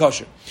going to be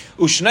kosher.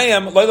 And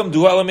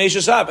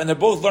they're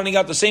both learning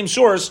out the same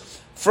source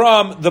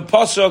from the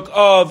pasuk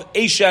of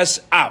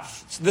Eshes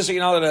Av. So this is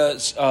how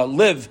to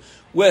live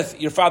with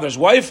your father's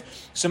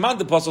wife. Simon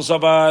the Apostle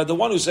Savar, the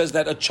one who says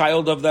that a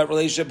child of that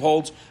relationship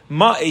holds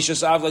ma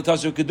Eshes Av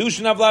leitasu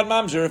kedushin avlad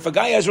mamzer. If a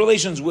guy has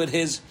relations with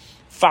his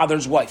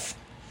father's wife,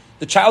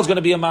 the child's going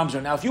to be a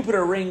mamzer. Now, if you put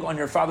a ring on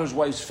your father's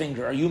wife's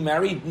finger, are you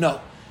married? No,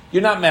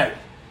 you're not married.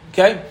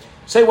 Okay,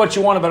 say what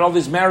you want about all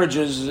these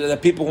marriages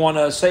that people want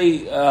to say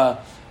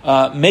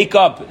make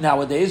up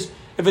nowadays.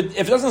 If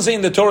it doesn't say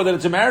in the Torah that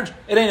it's a marriage,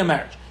 it ain't a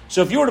marriage.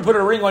 So if you were to put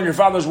a ring on your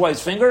father's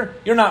wife's finger,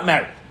 you're not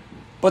married.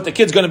 But the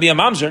kid's going to be a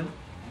mamzer.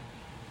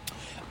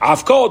 We're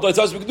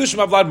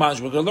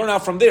going to learn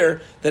out from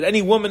there that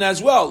any woman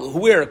as well,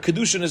 where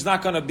kedushin is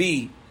not going to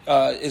be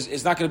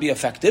is not going to be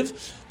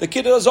effective, the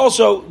kid is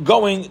also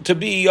going to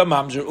be a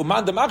mamzer.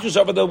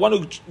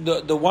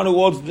 The one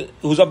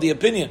who's of the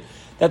opinion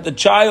that the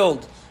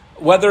child,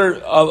 whether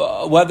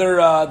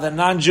the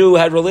non-Jew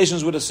had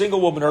relations with a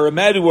single woman or a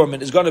married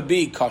woman, is going to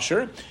be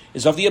kosher,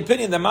 is of the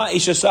opinion that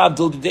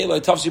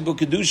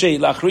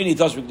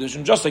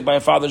just like by a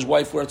father's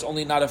wife, where it's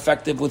only not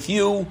effective with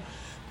you,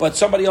 but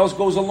somebody else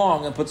goes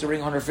along and puts a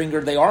ring on her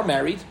finger, they are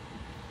married.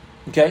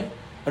 Okay?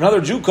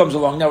 Another Jew comes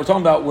along. Now we're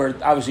talking about where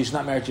obviously she's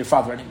not married to your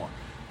father anymore.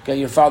 Okay,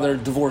 your father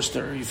divorced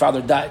her, your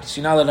father died.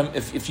 See, now that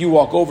if you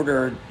walk over to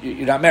her,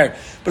 you're not married.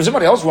 But if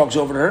somebody else walks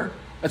over to her,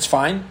 that's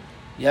fine.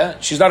 Yeah,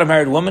 she's not a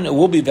married woman, it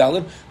will be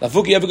valid.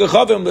 Lafuki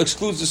Evigachavim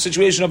excludes the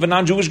situation of a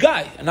non-Jewish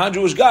guy. A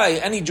non-Jewish guy,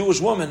 any Jewish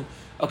woman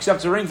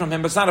accepts a ring from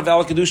him, but it's not a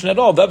valid kedushin at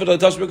all.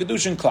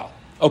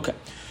 Okay.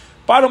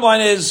 Bottom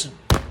line is,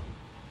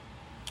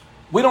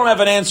 we don't have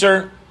an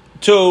answer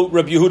to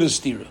Rabbi Yehuda's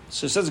stira.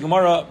 So it says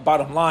Gemara,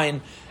 bottom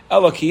line, you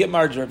know where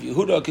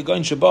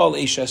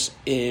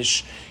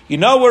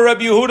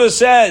Rabbi Yehuda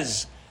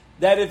says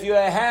that if you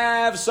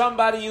have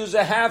somebody who's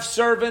a half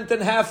servant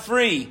and half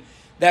free,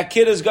 that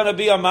kid is going to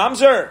be a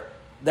mamzer.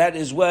 That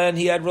is when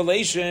he had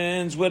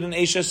relations with an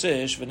Eshes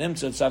Ish. So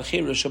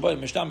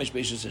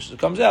it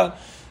comes out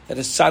that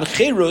a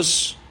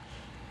Tzarcherus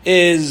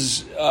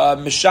is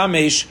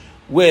Mishamesh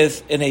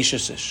with an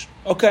Eshes Ish.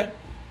 Okay.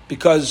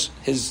 Because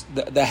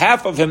the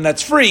half of him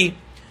that's free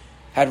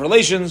had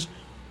relations,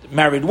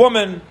 married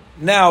woman.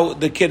 Now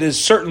the kid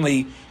is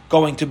certainly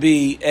going to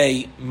be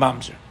a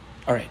mamzer.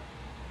 All right.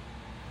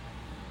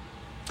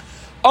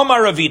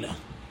 Omar Ravina.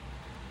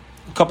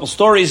 A couple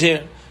stories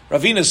here.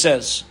 Ravina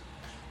says,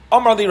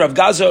 Omar li Rav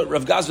Gaza.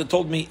 Rav Gaza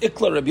told me,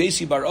 Ikla Rav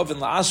Yesi bar Oven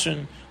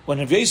la'asrin. When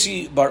Rav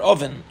Yesi bar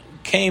Oven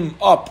came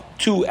up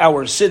to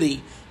our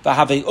city,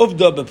 v'havei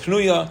uvda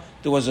b'pnuya,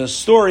 there was a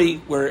story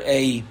where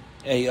a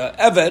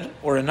Eved,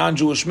 or a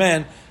non-Jewish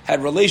man,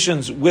 had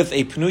relations with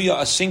a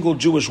Pnuya, a single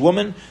Jewish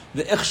woman,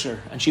 the Ichshir,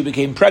 and she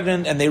became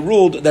pregnant, and they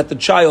ruled that the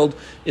child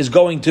is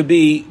going to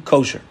be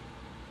kosher.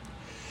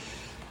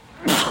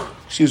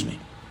 Excuse me.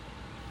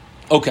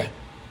 Okay.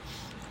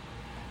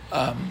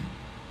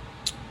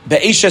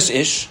 Be'eshes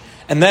Ish,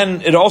 and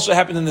then it also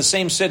happened in the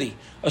same city,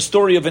 a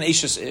story of an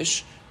Eshes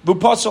Ish,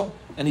 Bupasel,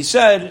 and he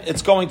said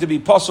it's going to be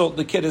Pasel,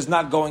 the kid is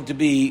not going to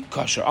be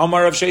kosher.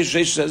 Amar Rav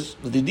Sheish says,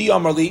 Didi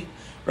Amar Li,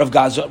 Rav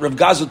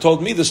Gaza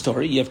told me the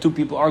story. You have two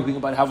people arguing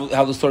about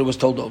how the story was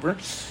told over.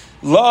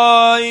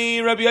 Lai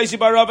Rabbi Yossi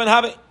bar Ravin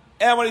have it.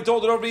 And when he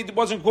told it over, he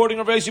wasn't quoting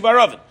Rabbi Yossi bar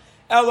Ravin.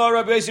 Ella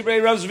Rabbi Yossi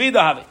bar Rav Zvida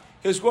have it.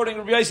 He was quoting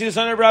Rabbi Yossi, the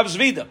son of Rav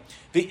Zvida.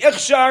 The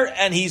Ichshar,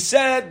 and he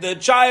said the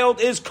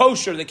child is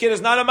kosher. The kid is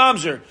not a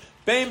mamzer.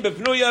 Bein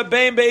bepnuya,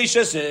 bein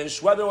be'eshes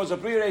ish. Whether it was a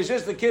pnuya or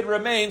eshes, the kid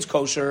remains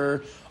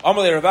kosher.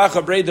 Amalei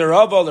Ravacha breder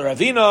Rava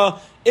Ravina.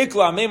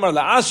 Ikla Meimar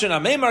la'asrin.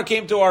 Meimar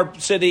came to our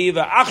city.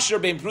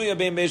 Va'achshar bein pnuya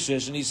bein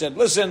be'eshes. And he said,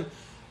 listen,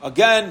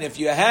 again, if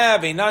you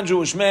have a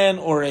non-Jewish man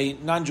or a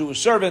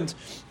non-Jewish servant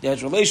that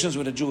has relations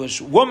with a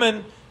Jewish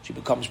woman, she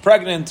becomes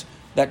pregnant,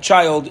 that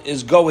child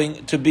is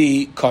going to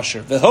be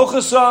kosher.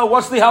 V'hochasa,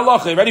 what's the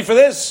halacha? Ready for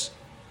this?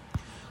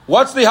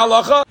 What's the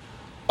halacha?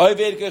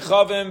 Oived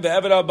kechavim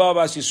ve'eved haba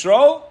bas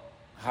Yisrael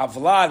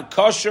havlad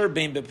kosher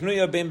bein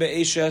bepnuya bein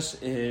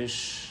be'eshes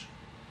ish.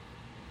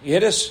 You hear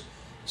this?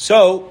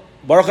 So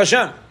Baruch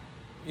Hashem,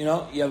 you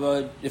have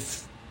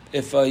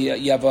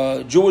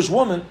a Jewish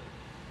woman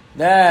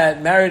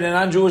that married a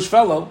non-Jewish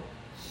fellow,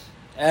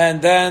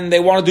 and then they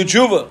want to do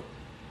tshuva,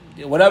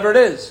 whatever it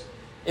is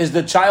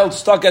the child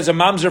stuck as a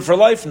mamzer for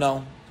life?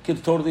 No,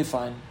 kid's totally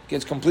fine.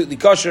 Kid's completely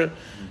kosher.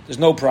 There's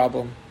no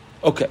problem.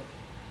 Okay.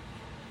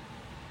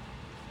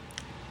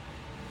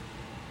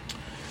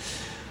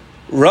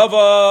 Rava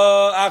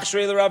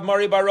Akshrei the Rav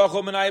Mari Baruch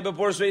Menai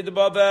Bepor Svei de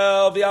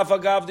Babel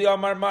V'Afagav the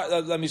Amar.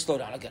 Let me slow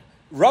down again.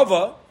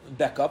 Rava,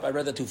 back up. I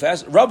read that too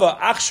fast. Rava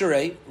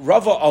Akshrei.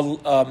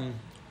 Rava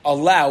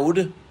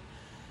allowed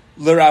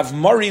the Rav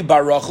Mari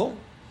Baruch.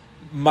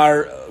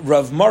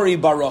 Rav Mari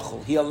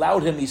Baruch. He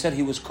allowed him. He said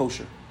he was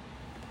kosher.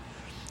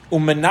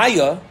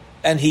 Umenaya,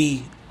 and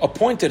he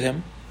appointed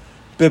him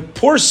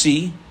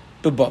Beporsi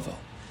beBavel.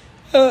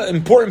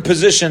 Important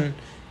position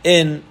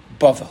in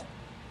Bavel.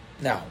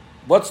 Now,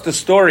 what's the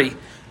story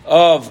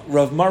of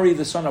Rav Mari,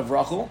 the son of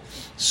Rachel?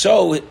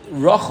 So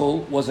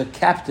Rachel was a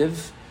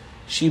captive.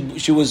 She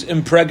was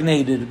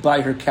impregnated by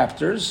her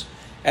captors,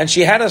 and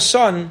she had a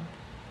son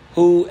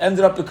who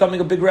ended up becoming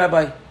a big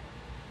rabbi,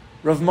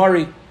 Rav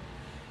Mari.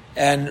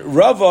 And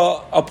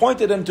Rava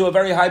appointed him to a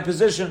very high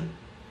position.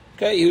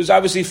 Okay, he was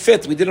obviously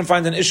fit. We didn't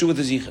find an issue with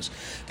his yichus.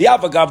 The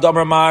Avagav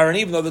Damar Mar, and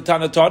even though the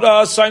Tana taught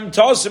us,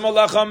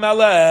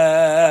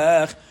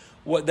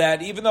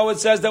 that even though it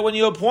says that when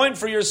you appoint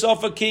for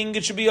yourself a king,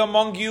 it should be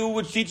among you,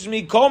 which teaches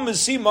me kol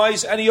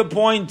mesimais, and he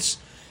appoints.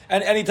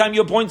 And anytime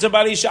you appoint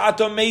somebody,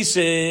 sha'ato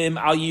mesim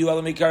al yu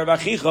alamikar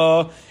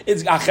v'achicha,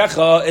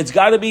 it's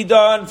got to be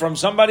done from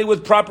somebody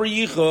with proper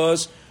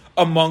yichus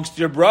amongst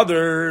your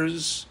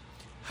brothers.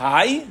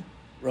 Hi,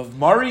 Rav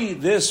Mari,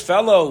 this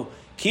fellow,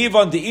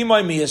 kivan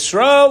de'imay mi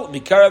Yisrael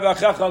mikar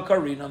v'achicha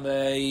karina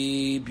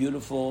me.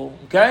 Beautiful.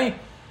 Okay,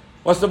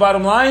 what's the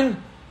bottom line?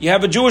 You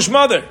have a Jewish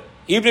mother.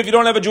 Even if you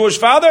don't have a Jewish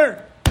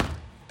father,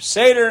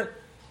 Seder,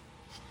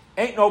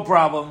 ain't no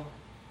problem.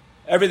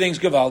 Everything's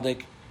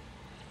gewaldig.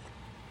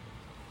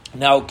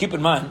 Now, keep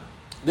in mind,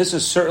 this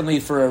is certainly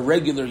for a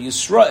regular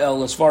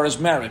Yisrael as far as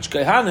marriage.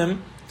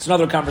 Kehanim, it's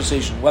another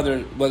conversation.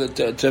 Whether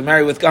to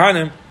marry with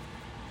Kehanim,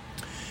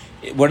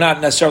 we're not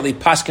necessarily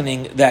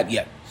paskening that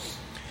yet.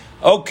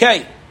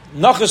 Okay,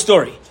 Nacha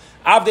story.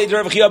 Avdei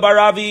Rav Chia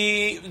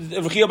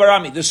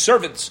Barami, the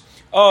servants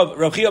of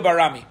Rav Chia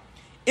Barami.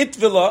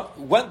 Itvila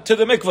went to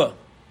the mikveh.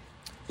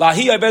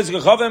 Lahi Ibez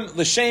Gechavim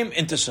L'Shem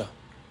Intisa.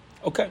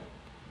 Okay.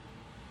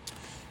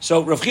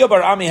 So Rav Chia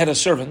Barami had a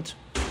servant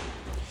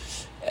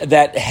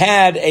that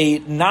had a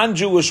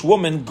non-Jewish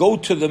woman go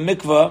to the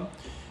mikveh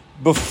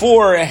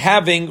before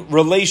having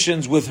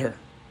relations with her.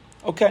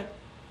 Okay.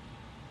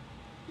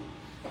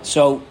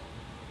 So,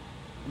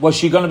 was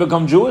she going to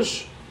become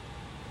Jewish?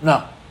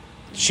 No.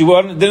 She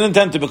didn't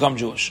intend to become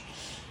Jewish.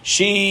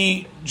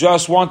 She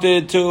just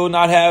wanted to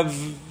not have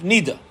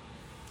nida,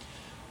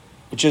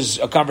 which is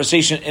a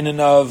conversation in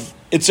and of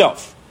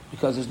itself,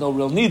 because there's no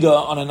real nida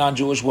on a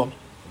non-Jewish woman.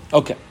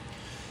 Okay.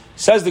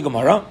 Says the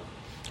Gemara,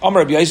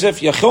 Amar Rabbi Yosef,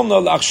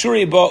 Yachilna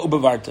l'achshuri ba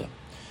ubevarta.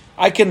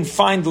 I can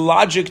find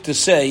logic to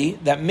say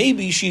that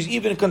maybe she's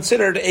even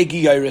considered a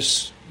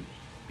giyairis.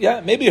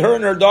 Yeah, maybe her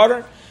and her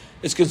daughter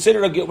is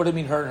considered a, what do you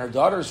mean her and her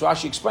daughter? So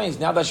Rashi explains,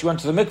 now that she went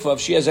to the mikveh, if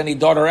she has any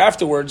daughter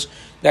afterwards,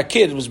 that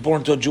kid was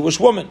born to a Jewish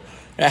woman.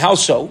 Now, how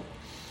so?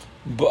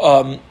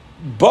 Ba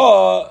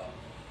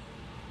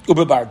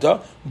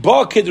ubebarta,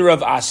 ba kid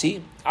Rav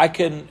Asi, I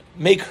can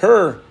make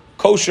her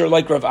kosher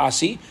like Rav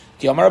Asi.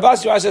 The Amar Rav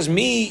Asi says,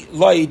 Mi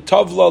lai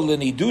tavla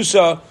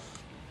lenidusa,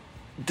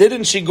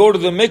 didn't she go to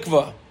the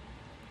mikveh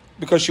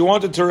because she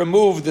wanted to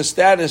remove the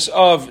status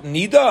of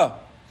nida?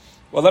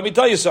 Well, let me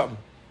tell you something.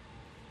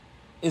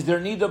 Is there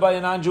nida by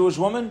a non-Jewish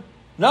woman?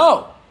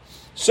 No.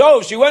 So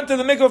if she went to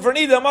the mikveh for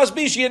nida, must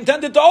be she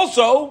intended to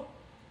also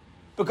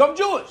become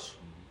Jewish.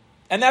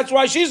 And that's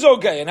why she's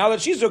okay. And now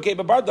that she's okay,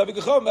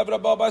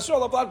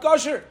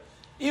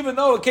 even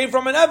though it came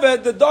from an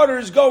Eved, the daughter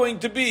is going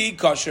to be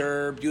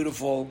kosher.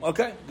 Beautiful.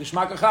 Okay.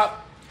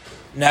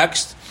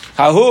 Next.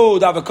 There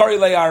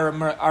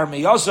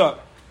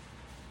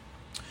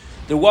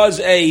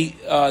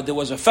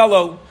was a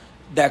fellow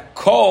that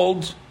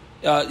called,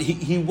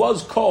 he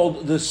was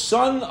called the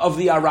son of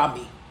the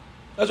Arami.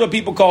 That's what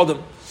people called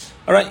him.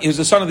 All right, he was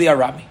the son of the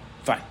Arami.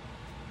 Fine.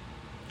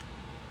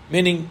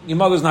 Meaning, your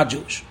mother's not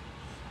Jewish.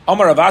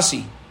 Amar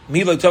Avasi,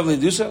 Mila Tavli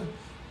Dusa,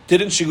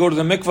 didn't she go to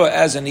the mikveh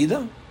as a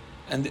nida?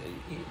 And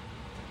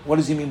what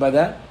does he mean by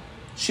that?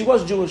 She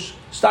was Jewish.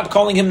 Stop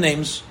calling him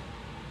names.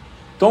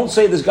 Don't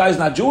say this guy's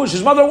not Jewish.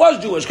 His mother was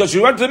Jewish because she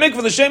went to the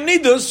mikveh the same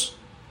nidas.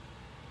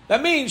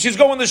 That means she's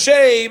going the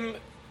same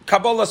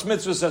Kabbalah's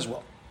mitzvahs as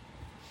well.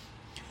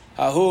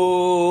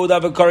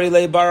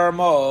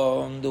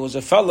 There was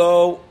a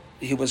fellow,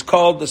 he was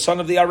called the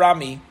son of the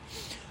Arami.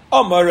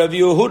 Amar Rav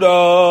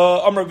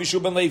Yehuda, Amar Rav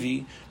Yishua ben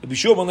Levi. Rav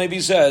Yishua ben Levi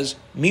says,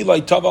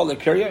 Milai Tava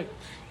leKeriyah.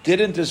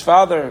 Didn't his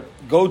father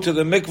go to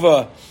the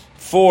mikvah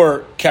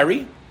for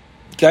keri?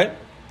 Okay,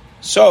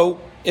 so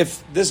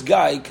if this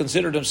guy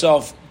considered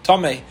himself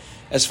tameh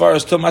as far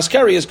as tumas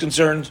keri is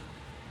concerned,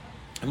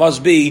 it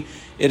must be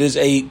it is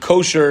a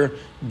kosher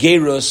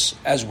gerus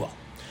as well.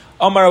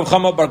 Amar Rav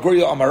Chama bar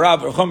Guria Amar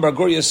Rav. Rav Chama bar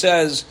Guria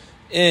says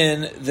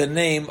in the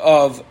name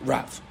of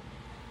Rav.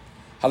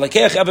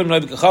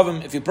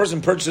 If a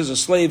person purchases a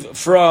slave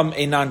from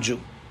a non-Jew,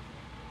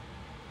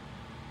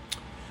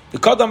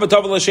 and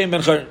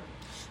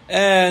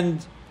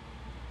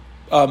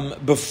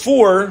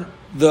before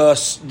the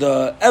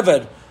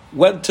Eved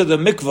went to the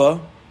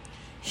mikvah,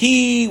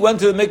 he went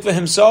to the mikvah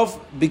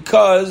himself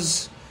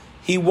because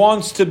he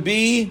wants to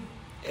be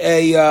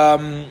a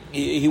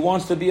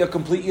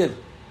complete yid.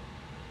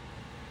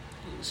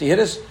 See, hear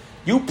this?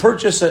 You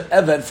purchase an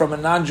Eved from a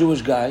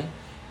non-Jewish guy.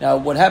 Now,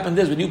 what happened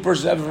is, when you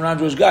purchase an Eved from a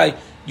non-Jewish guy,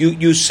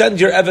 you send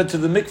your Eved to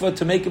the mikvah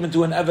to make him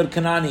into an Eved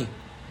Kanani.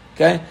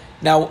 Okay?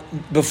 Now,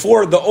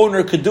 before the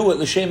owner could do it,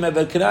 l'shem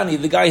Eved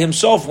Kanani, the guy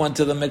himself went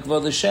to the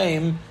mikvah,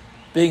 l'shem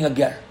being a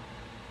ger.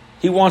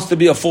 He wants to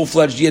be a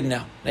full-fledged yid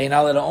now. Now, you're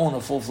not allowed to own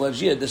a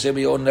full-fledged yid. They say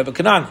we own an Eved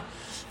Kanani.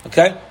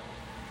 Okay?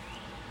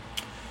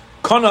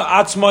 Kana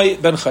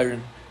atzmai ben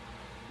chayrin.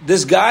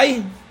 This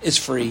guy is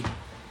free.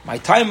 My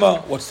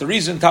taima, what's the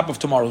reason? Top of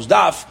tomorrow's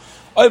daf.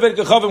 Oived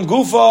Gechavim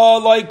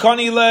Gufa, like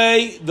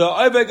Kanile, the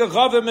Oived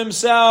Gechavim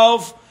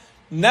himself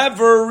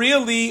never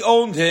really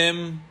owned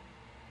him.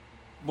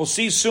 We'll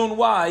see soon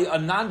why a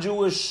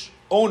non-Jewish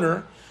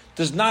owner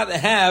does not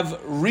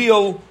have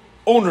real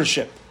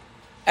ownership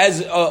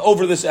as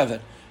over this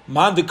Eved.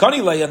 Man de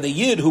Kanile, and the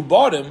Yid who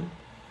bought him,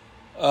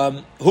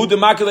 who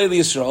demakile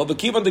Yisrael, but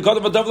keep on the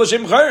Kodav Adav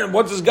L'Shem Chayrin.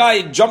 Once this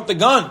guy jumped the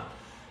gun,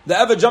 the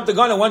Eved jumped the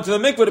gun and went to the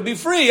mikveh to be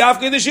free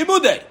after the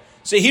shibud.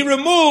 So he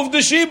removed the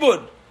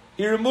shibud.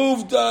 He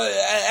removed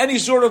any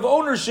sort of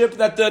ownership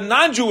that the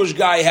non-Jewish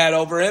guy had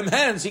over him.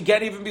 Hence, he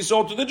can't even be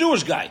sold to the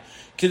Jewish guy.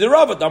 Okay,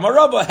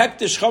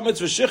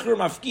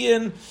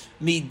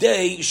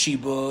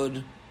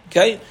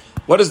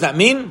 what does that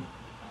mean?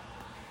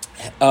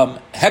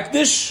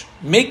 Hektish,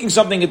 making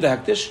something into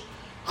hektish.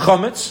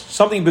 Chametz,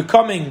 something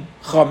becoming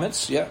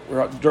chametz. Yeah,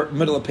 we're at the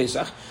middle of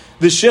Pesach.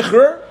 The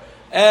shichr,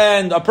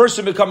 and a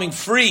person becoming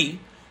free.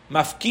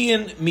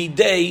 Mafkiin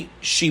midei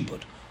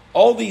shibud.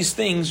 All these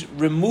things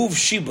remove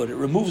shibud. It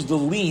removes the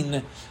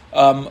lien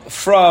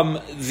from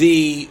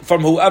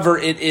whoever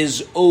it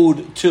is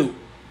owed to.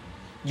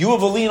 You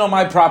have a lien on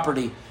my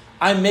property.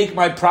 I make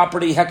my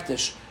property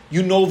hektish.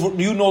 You no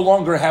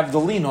longer have the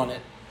lien on it.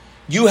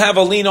 You have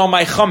a lien on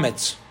my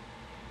chametz.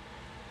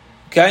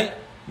 Okay?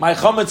 My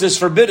chametz is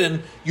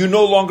forbidden. You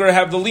no longer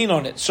have the lien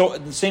on it. So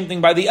the same thing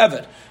by the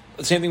Eved.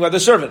 The same thing by the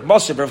servant.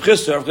 Masib, Rav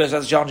Chisda, that's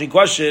a challenging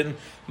question.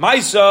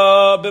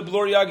 Maisa,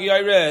 Bibloria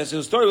Giyares.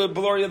 The story with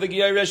Bibloria the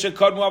Giyares,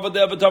 Shekadmu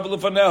Avadeh B'Tav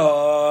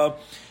L'Faneha,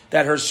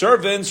 that her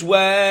servants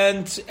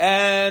went,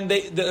 and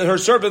her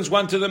servants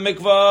went to the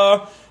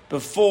mikvah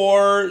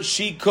before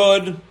she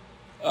could,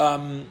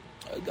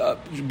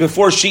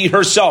 before she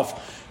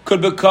herself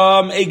could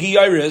become a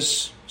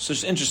Giyares. So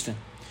it's interesting.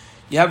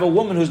 You have a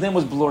woman whose name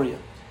was Bibloria.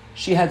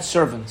 She had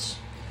servants.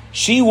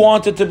 She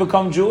wanted to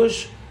become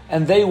Jewish,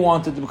 and they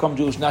wanted to become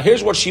Jewish. Now,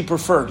 here's what she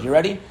preferred. You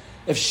ready?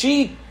 If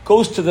she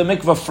goes to the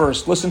mikvah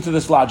first, listen to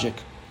this logic.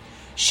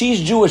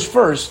 She's Jewish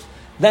first,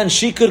 then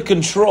she could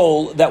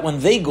control that when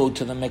they go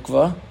to the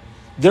mikvah,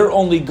 they're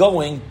only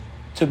going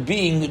to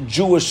being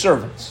Jewish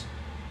servants.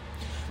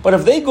 But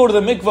if they go to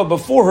the mikvah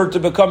before her to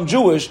become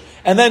Jewish,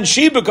 and then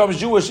she becomes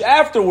Jewish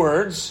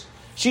afterwards,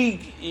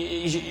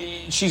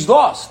 she's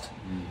lost.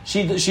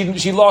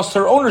 She lost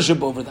her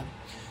ownership over them.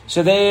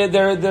 So they're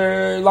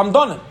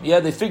lamdonim.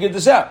 Yeah, they figured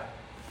this out.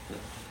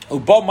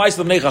 And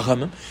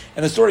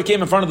the story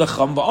came in front of the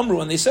Chum,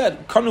 and they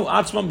said, Kanu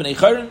atzman b'nei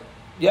chayrin.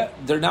 Yeah,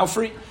 they're now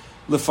free.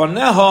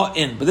 Lefaneha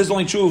in. But this is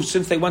only true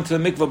since they went to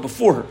the mikvah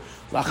before her.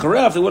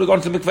 Lacharev, if they would have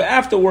gone to the mikvah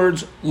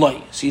afterwards,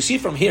 loy. So you see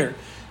from here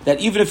that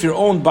even if you're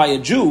owned by a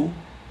Jew,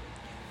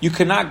 you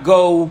cannot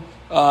go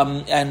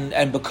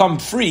and become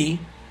free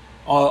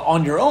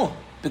on your own.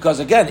 Because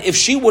again, if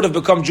she would have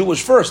become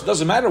Jewish first, it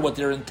doesn't matter what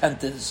their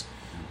intent is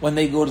when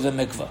they go to the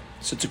mikvah.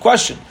 So it's a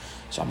question.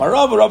 So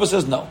Rava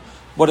says no.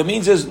 What it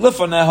means is,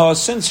 Lifaneha,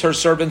 since her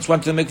servants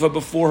went to the mikvah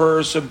before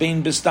her, so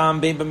bein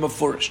bistam, bein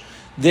b'mafurish,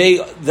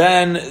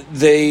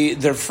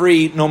 they're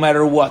free no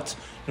matter what.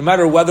 No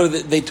matter whether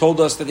they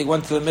told us that they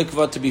went to the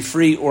mikvah to be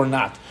free or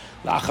not.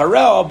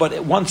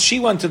 But once she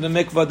went to the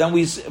mikvah, then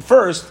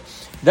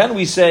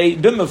we say,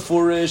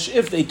 b'mafurish,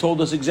 if they told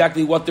us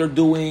exactly what they're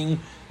doing,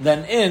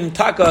 then in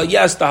taka,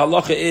 yes, the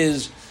halacha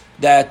is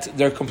that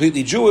they're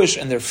completely Jewish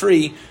and they're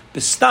free,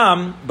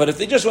 bistam, but if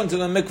they just went to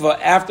the mikvah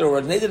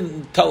afterward and they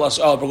didn't tell us,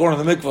 we're going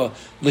to the mikvah,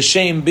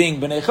 l'shem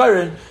being b'nei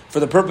chayrin, for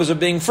the purpose of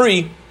being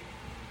free,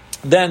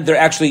 then they're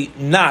actually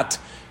not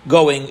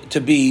going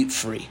to be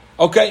free.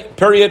 Okay,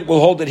 period.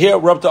 We'll hold it here.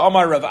 We're up to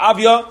Amar Rav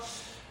Avya,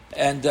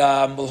 and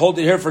we'll hold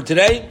it here for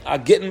today.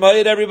 Getting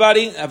married,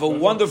 everybody. Have a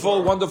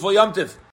wonderful, wonderful Yom Tiv.